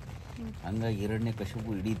ಮಾಡಬೇಕಾಗುತ್ತೆ. ಹಂಗಾಗಿ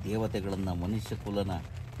ಹಿರಣ್ಯಕಶಿಪು ಇಡೀ ದೇವತೆಗಳನ್ನ, ಮನುಷ್ಯ ಕುಲನ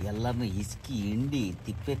ಎಲ್ಲರನ್ನೂ ಇಸ್ಕಿ ಹಿಂಡಿ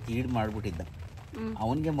ತಿಪ್ಪೆ ತೀಡ್ ಮಾಡಿಬಿಟ್ಟಿದ್ದ.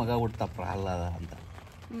 ಅವನಿಗೆ ಮಗ ಹುಡ್ತ ಪ್ರಹ್ಲಾದ ಅಂತ.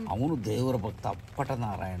 ಅವನು ದೇವರ ಭಕ್ತ, ಅಪ್ಪಟ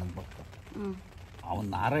ನಾರಾಯಣನ ಭಕ್ತ. ಅವನು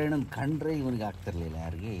ನಾರಾಯಣನ್ ಕಂಡ್ರೆ ಇವನಿಗೆ ಆಗ್ತಿರ್ಲಿಲ್ಲ.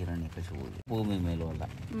 ಯಾರಿಗೆ? ಹಿರಣ್ಯಕಶಿಪುವಿಗೆ. ಭೂಮಿ ಮೇಲೂ ಅಲ್ಲ,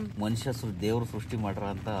 ಮನುಷ್ಯ ದೇವರು ಸೃಷ್ಟಿ ಮಾಡ್ರ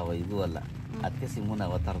ಅಂತ ಇದು ಅಲ್ಲ, ಅದಕ್ಕೆ ಸಿಂಹನ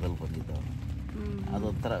ಅವತಾರದಲ್ಲಿ ಬಂದಿದ್ದವನು.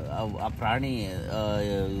 ಅದೊಂಥರ ಆ ಪ್ರಾಣಿ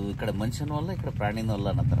ಈ ಕಡೆ ಮನುಷ್ಯನೂ ಅಲ್ಲ, ಈ ಕಡೆ ಪ್ರಾಣಿನೂ ಅಲ್ಲ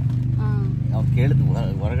ಅನ್ನೋ ಥರ. ಅವ್ನು ಕೇಳಿದ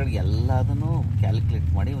ಹೊರಗಡೆ ಎಲ್ಲದನ್ನು ಕ್ಯಾಲ್ಕುಲೇಟ್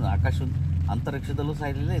ಮಾಡಿ ಇವನು ಅಂತರಿಕ್ಷದಲ್ಲೂ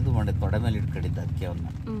ಸಾಯಲಿಲ್ಲ, ಇದು ಮಾಡಿ ತೊಡೆ ಮೇಲೆ ಇಟ್ಕೊಂಡಿದ್ದ. ಅದಕ್ಕೆ ಅವನ್ನ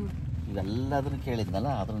ಇವೆಲ್ಲದನ್ನು ಕೇಳಿದ್ನಲ್ಲ,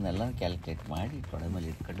 ಅದನ್ನೆಲ್ಲ ಕ್ಯಾಲ್ಕುಲೇಟ್ ಮಾಡಿ ತೊಡೆ ಮೇಲೆ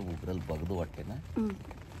ಇಟ್ಕೊಂಡು ಉಗ್ರಲ್ಲಿ ಬಗ್ದು ಹೊಟ್ಟೆನ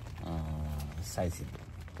ಸಾಯಿಸಿದ್ದು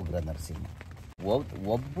ಉಗ್ರ ನರಸಿಂಹ.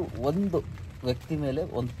 ಒಂದು ವ್ಯಕ್ತಿ ಮೇಲೆ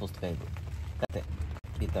ಒಂದು ಪುಸ್ತಕ, ಇದು ಕತೆ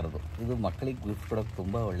ಈ ಥರದ್ದು. ಇದು ಮಕ್ಕಳಿಗೆ ಗಿಫ್ಟ್ ಕೊಡೋಕೆ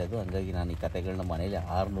ತುಂಬ ಒಳ್ಳೆಯದು. ಹಂಗಾಗಿ ನಾನು ಈ ಕತೆಗಳನ್ನ ಮನೇಲಿ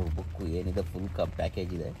 600 ಬುಕ್ಕು ಏನಿದೆ ಫುಲ್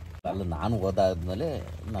ಪ್ಯಾಕೇಜ್ ಇದೆ. ಅಲ್ಲ ನಾನು ಓದಾದ್ಮೇಲೆ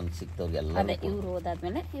ನನಗೆ ಸಿಕ್ತವ್ರಿಗೆಲ್ಲ, ಇವ್ರು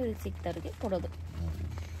ಓದಾದ್ಮೇಲೆ ಇವ್ರಿಗೆ ಸಿಕ್ತವ್ರಿಗೆ ಕೊಡೋದು.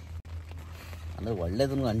 ಅಂದರೆ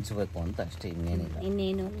ಒಳ್ಳೇದನ್ನು ಹಂಚಬೇಕು ಅಂತ ಅಷ್ಟೇ,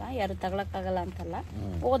 ಇನ್ನೇನು ಇಲ್ಲ. ಯಾರು ತಗೊಳಕ್ಕಾಗಲ್ಲ ಅಂತಲ್ಲ,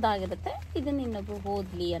 ಓದಾಗಿರುತ್ತೆ, ಇದನ್ನ ಇನ್ನೊಬ್ರು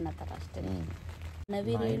ಓದ್ಲಿ ಅನ್ನೋ ಥರ ಅಷ್ಟೇ.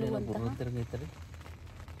 ನವಿರು ಹೇಳುವಂತಹ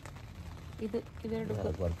ಇದು ಇವೆರಡು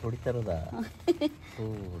ಹೊಡಿತಾರದ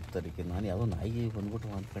ತರಿಕೆ. ನಾನು ಯಾವುದೋ ನಾಯಿಗೆ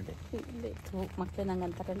ಬಂದ್ಬಿಟ್ಟು ಅಂದ್ಕೊಂಡೆ. ಮಕ್ಕಳು ನಂಗೆ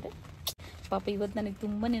ಅಂತಾರಂದ್ರೆ ಪಾಪ ಇವತ್ತು ನನಗೆ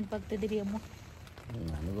ತುಂಬ ನೆನಪಾಗ್ತಿದ್ದೀರಿ ಅಮ್ಮ.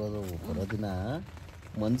 ನನಗೂ ಅದು ಬರೋದಿನ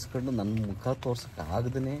ಮನ್ಸ್ಕೊಂಡು ನನ್ನ ಮುಖ ತೋರ್ಸಕ್ಕೆ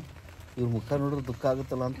ಆಗದೇ ಇವ್ರ ಮುಖ ನೋಡಿದ್ರೆ ದುಃಖ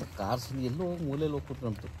ಆಗುತ್ತಲ್ಲ ಅಂತ ಕಾರ್ಸ್ ಎಲ್ಲೋ ಮೂಲೆಯಲ್ಲಿ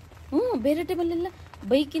ಹೋಗ್ಬಿಟ್ರಂತು. ಬೇರೆ ಟೈಮಲ್ಲೆಲ್ಲ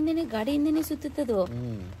ಬೈಕಿಂದೇನೆ ಗಾಡಿಯಿಂದೇನೆ ಸುತ್ತದು.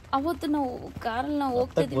 ಅವತ್ತು ನಾವು ಕಾರಲ್ಲಿ ನಾವು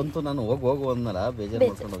ಹೋಗ್ತಿದ್ವಿ ಬಂತು, ನಾನು ಹೋಗು ಅಂದ್ನಲ್ಲ, ಬೇಜಾರು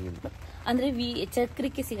ಮಾಡ್ಕೊಂಡು ಹೋಗಿದ್ದೆ. ಅಂದರೆ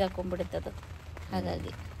ಚಕ್ರಕ್ಕೆ ಸಿಗಾಕೊಂಡ್ಬಿಡುತ್ತದು.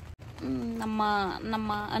 ಹಾಗಾಗಿ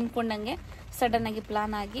ನಮ್ಮ ಅಂದ್ಕೊಂಡಂಗೆ ಸಡನ್ ಆಗಿ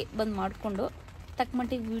ಪ್ಲಾನ್ ಆಗಿ ಬಂದು ಮಾಡಿಕೊಂಡು ತಕ್ಕ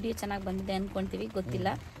ಮಟ್ಟಿಗೆ ವಿಡಿಯೋ ಚೆನ್ನಾಗಿ ಬಂದಿದೆ ಅಂದ್ಕೊಳ್ತೀವಿ. ಗೊತ್ತಿಲ್ಲ,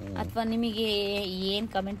 ಅಥವಾ ನಿಮಗೆ ಏನು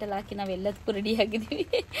ಕಮೆಂಟಲ್ಲಿ ಹಾಕಿ ನಾವೆಲ್ಲದಕ್ಕೂ ರೆಡಿ ಆಗಿದ್ದೀವಿ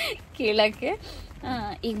ಕೇಳೋಕ್ಕೆ.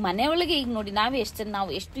 ಈಗ ಮನೆಯೊಳಗೆ ಈಗ ನೋಡಿ ನಾವು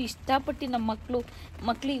ಎಷ್ಟು ಇಷ್ಟಪಟ್ಟು ನಮ್ಮ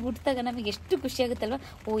ಮಕ್ಳಿಗೆ ಹುಟ್ಟಿದಾಗ ನಮಗೆ ಎಷ್ಟು ಖುಷಿ ಆಗುತ್ತಲ್ವ.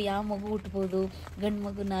 ಯಾವ ಮಗು ಹುಟ್ಬೋದು, ಗಂಡು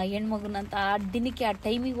ಮಗುನ ಹೆಣ್ಮಗುನ ಅಂತ ಆ ದಿನಕ್ಕೆ ಆ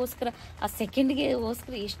ಟೈಮಿಗೋಸ್ಕರ ಆ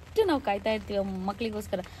ಸೆಕೆಂಡ್ಗೆಗೋಸ್ಕರ ಎಷ್ಟು ನಾವು ಕಾಯ್ತಾ ಇರ್ತೀವಿ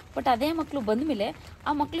ಮಕ್ಕಳಿಗೋಸ್ಕರ. ಬಟ್ ಅದೇ ಮಕ್ಕಳು ಬಂದಮೇಲೆ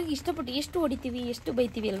ಆ ಮಕ್ಳಿಗೆ ಇಷ್ಟಪಟ್ಟು ಎಷ್ಟು ಹೊಡಿತೀವಿ, ಎಷ್ಟು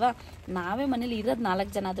ಬೈತೀವಿ ಅಲ್ವಾ. ನಾವೇ ಮನೇಲಿ ಇರೋದು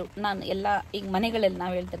 4 ಜನ ಆದರೂ, ನಾನು ಎಲ್ಲ ಈಗ ಮನೆಗಳಲ್ಲಿ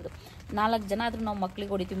ನಾವು ಹೇಳ್ತಿರೋದು 4 ಜನ ಆದರೂ ನಾವು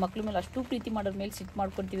ಮಕ್ಳಿಗೆ ಹೊಡಿತೀವಿ. ಮಕ್ಳ ಮೇಲೆ ಅಷ್ಟು ಪ್ರೀತಿ ಮಾಡೋರ ಮೇಲೆ ಸಿಟ್ಟು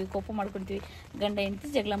ಮಾಡ್ಕೊಳ್ತೀವಿ, ಕೋಪ ಮಾಡ್ಕೊಳ್ತೀವಿ, ಗಂಡ ಹೆಂಡತಿ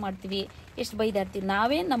ಜಗಳ ಮಾಡ್ತೀವಿ, ಎಷ್ಟು ಬೈದಾಡ್ತೀವಿ.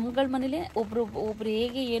 ನಾವೇ ನಮ್ಗಳ ಮನೇಲೆ ಒಬ್ರು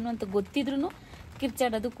ಹೇಗೆ ಏನು ಅಂತ ಗೊತ್ತಿದ್ರು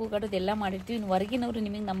ಕಿರ್ಚಾಡೋದು, ಕೂಗಾಡೋದು ಎಲ್ಲ ಮಾಡಿರ್ತೀವಿ. ಇನ್ನು ಹೊರಗಿನವರು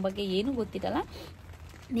ನಿಮಗೆ ನಮ್ಮ ಬಗ್ಗೆ ಏನೂ ಗೊತ್ತಿರಲ್ಲ.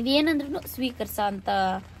 ನೀವೇನಂದ್ರೂ ಸ್ವೀಕರಿಸ ಅಂತ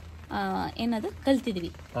ಏನದು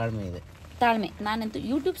ಕಲ್ತಿದ್ವಿ. ತಾಳ್ಮೆ. ನಾನಂತೂ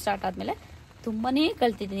ಯೂಟ್ಯೂಬ್ ಸ್ಟಾರ್ಟ್ ಆದಮೇಲೆ ತುಂಬಾ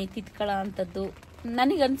ಕಲ್ತಿದ್ದೀನಿ. ತಿತ್ಕೊಳ್ಳೋ ಅಂಥದ್ದು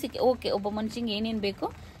ನನಗೆ ಅನಿಸಿಕೆ ಓಕೆ, ಒಬ್ಬ ಮನುಷ್ಯಂಗೆ ಏನೇನು ಬೇಕೋ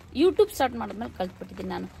ಯೂಟ್ಯೂಬ್ ಸ್ಟಾರ್ಟ್ ಮಾಡಿದ್ಮೇಲೆ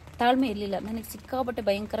ಕಲ್ತ್ಬಿಟ್ಟಿದ್ದೀನಿ. ನಾನು ತಾಳ್ಮೆ ಇರಲಿಲ್ಲ, ನನಗೆ ಸಿಕ್ಕಾಪಟ್ಟೆ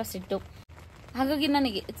ಭಯಂಕರ ಸಿಟ್ಟು. ಹಾಗಾಗಿ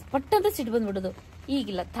ನನಗೆ ಪಟ್ಟಂತ ಸಿಟ್ಟು ಬಂದ್ಬಿಡೋದು.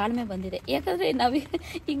 ಈಗಿಲ್ಲ, ತಾಳ್ಮೆ ಬಂದಿದೆ. ಯಾಕಂದರೆ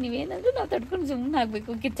ಈಗ ನೀವೇನಾದರೂ ನಾವು ತಡ್ಕೊಂಡು ಸುಮ್ಮನೆ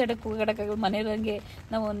ಆಗಬೇಕು, ಕಿರ್ಚಾಡಕ್ಕೆ ಹೋಗಾಡೋಕ್ಕಾಗಲ್ಲ. ಮನೆಯವ್ರಿಗೆ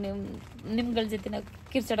ನಾವು ನಿಮ್ಗಳ ಜೊತೆ ನಾವು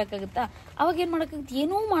ಕಿರ್ಚಾಡೋಕ್ಕಾಗುತ್ತಾ? ಅವಾಗ ಏನು ಮಾಡೋಕ್ಕಾಗುತ್ತೆ?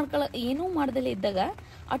 ಏನೂ ಮಾಡ್ದಲೇ ಇದ್ದಾಗ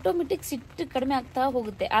ಆಟೋಮೆಟಿಕ್ ಸಿಟ್ಟು ಕಡಿಮೆ ಆಗ್ತಾ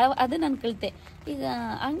ಹೋಗುತ್ತೆ. ಅದು ನಾನು ಕಲಿತೆ. ಈಗ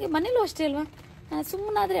ಹಂಗೆ ಮನೇಲೂ ಅಷ್ಟೇ ಅಲ್ವಾ,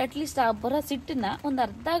 ಸುಮ್ಮನಾದರೆ ಅಟ್ಲೀಸ್ಟ್ ಆ ಬರೋ ಸಿಟ್ಟನ್ನ ಒಂದು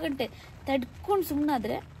ಅರ್ಧ ಗಂಟೆ ತಡ್ಕೊಂಡು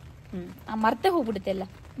ಸುಮ್ಮನಾದರೆ ಮರ್ತೆ ಹೋಗ್ಬಿಡುತ್ತೆ ಎಲ್ಲ.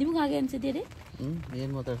 ನಿಮ್ಗೆ ಹಾಗೆ ಅನ್ಸಿದ್ದೀರಿ?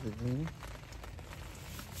 ಏನು ಮಾತಾಡ್ತಿದ್ದೀನಿ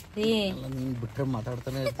ಬಿಟ್ಟರೆ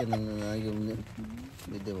ಮಾತಾಡ್ತಾನೆ ಇರ್ತೀನಿ.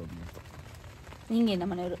 ಹಿಂಗೆ ನಮ್ಮ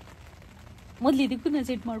ಮನೆಯವರು ಮೊದಲು ಇದಕ್ಕೂ ನಾನು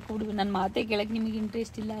ಸಿಟ್ಟು ಮಾಡ್ಕೊಬಿಡು, ನನ್ನ ಮಾತೇ ಕೇಳಕ್ಕೆ ನಿಮಗೆ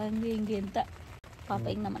ಇಂಟ್ರೆಸ್ಟ್ ಇಲ್ಲ, ಹಂಗೆ ಹಿಂಗೆ ಅಂತ. ಪಾಪ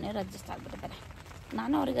ಈಗ ನಮ್ಮ ಮನೆಯವರು ಅಡ್ಜಸ್ಟ್ ಆಗ್ಬಿಡ್ತಾರೆ.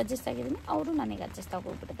 ನಾನು ಅವ್ರಿಗೆ ಅಡ್ಜಸ್ಟ್ ಆಗಿದ್ದೀನಿ, ಅವರು ನನಗೆ ಅಡ್ಜಸ್ಟ್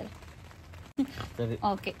ಆಗೋಗ್ಬಿಟ್ಟಿದ್ದಾರೆ.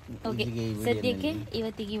 ಓಕೆ ಓಕೆ, ಸದ್ಯಕ್ಕೆ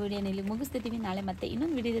ಇವತ್ತಿಗೆ ಈ ವಿಡಿಯೋನಲ್ಲಿ ಮುಗಿಸ್ತಿದ್ದೀವಿ. ನಾಳೆ ಮತ್ತೆ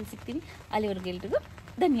ಇನ್ನೊಂದು ವಿಡಿಯೋದಲ್ಲಿ ಸಿಗ್ತೀವಿ. ಅಲ್ಲಿವರೆಗೂ ಎಲ್ರಿಗೂ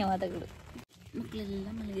ಧನ್ಯವಾದಗಳು. ಮಕ್ಕಳೆಲ್ಲ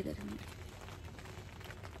ಮಲಗಿದ್ದಾರೆ ನೋಡಿ.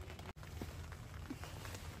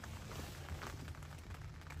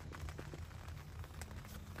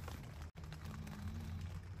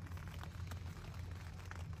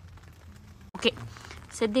 ಓಕೆ,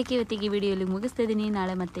 ಸದ್ಯಕ್ಕೆ ಇವತ್ತಿಗೆ ವಿಡಿಯೋಲಿ ಮುಗಿಸ್ತಾ ಇದ್ದೀನಿ.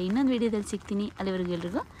 ನಾಳೆ ಮತ್ತೆ ಇನ್ನೊಂದು ವಿಡಿಯೋದಲ್ಲಿ ಸಿಗ್ತೀನಿ. ಅಲ್ಲಿವರೆಗೂ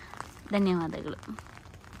ಎಲ್ರಿಗೂ ಧನ್ಯವಾದಗಳು.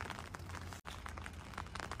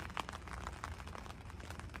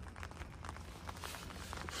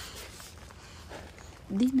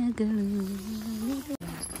 ದಿನಗಳು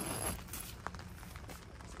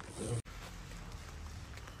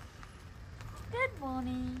good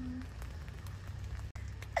morning.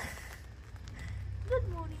 Good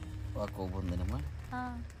morning. Walk ಹೋಗಿ ಬಂದೇನಮ್ಮ.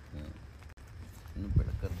 ಹಾಂ, ಇನ್ನೂ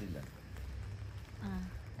ಬೆಳಕರ್ದಿಲ್ಲ.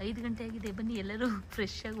 5 ಗಂಟೆ ಆಗಿದೆ. ಬನ್ನಿ, ಎಲ್ಲರೂ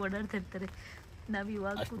ಫ್ರೆಶ್ ಆಗಿ ಓಡಾಡ್ತಾ ಇರ್ತಾರೆ. ನಾವು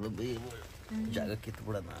ಇವಾಗ ಜಾಗ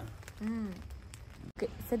ಕಿತ್ಬಿಡೋಣ. ಓಕೆ,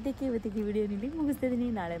 ಸದ್ಯಕ್ಕೆ ಇವತ್ತಿಗೆ ವಿಡಿಯೋನಲ್ಲಿ ಮುಗಿಸ್ತಿದ್ದೀನಿ.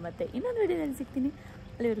 ನಾಳೆ ಮತ್ತೆ ಇನ್ನೊಂದು ವಿಡಿಯೋದಲ್ಲಿ ಸಿಗ್ತೀನಿ.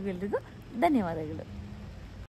 ಅಲ್ಲಿವರೆಗೂ ಎಲ್ರಿಗೂ ಧನ್ಯವಾದಗಳು.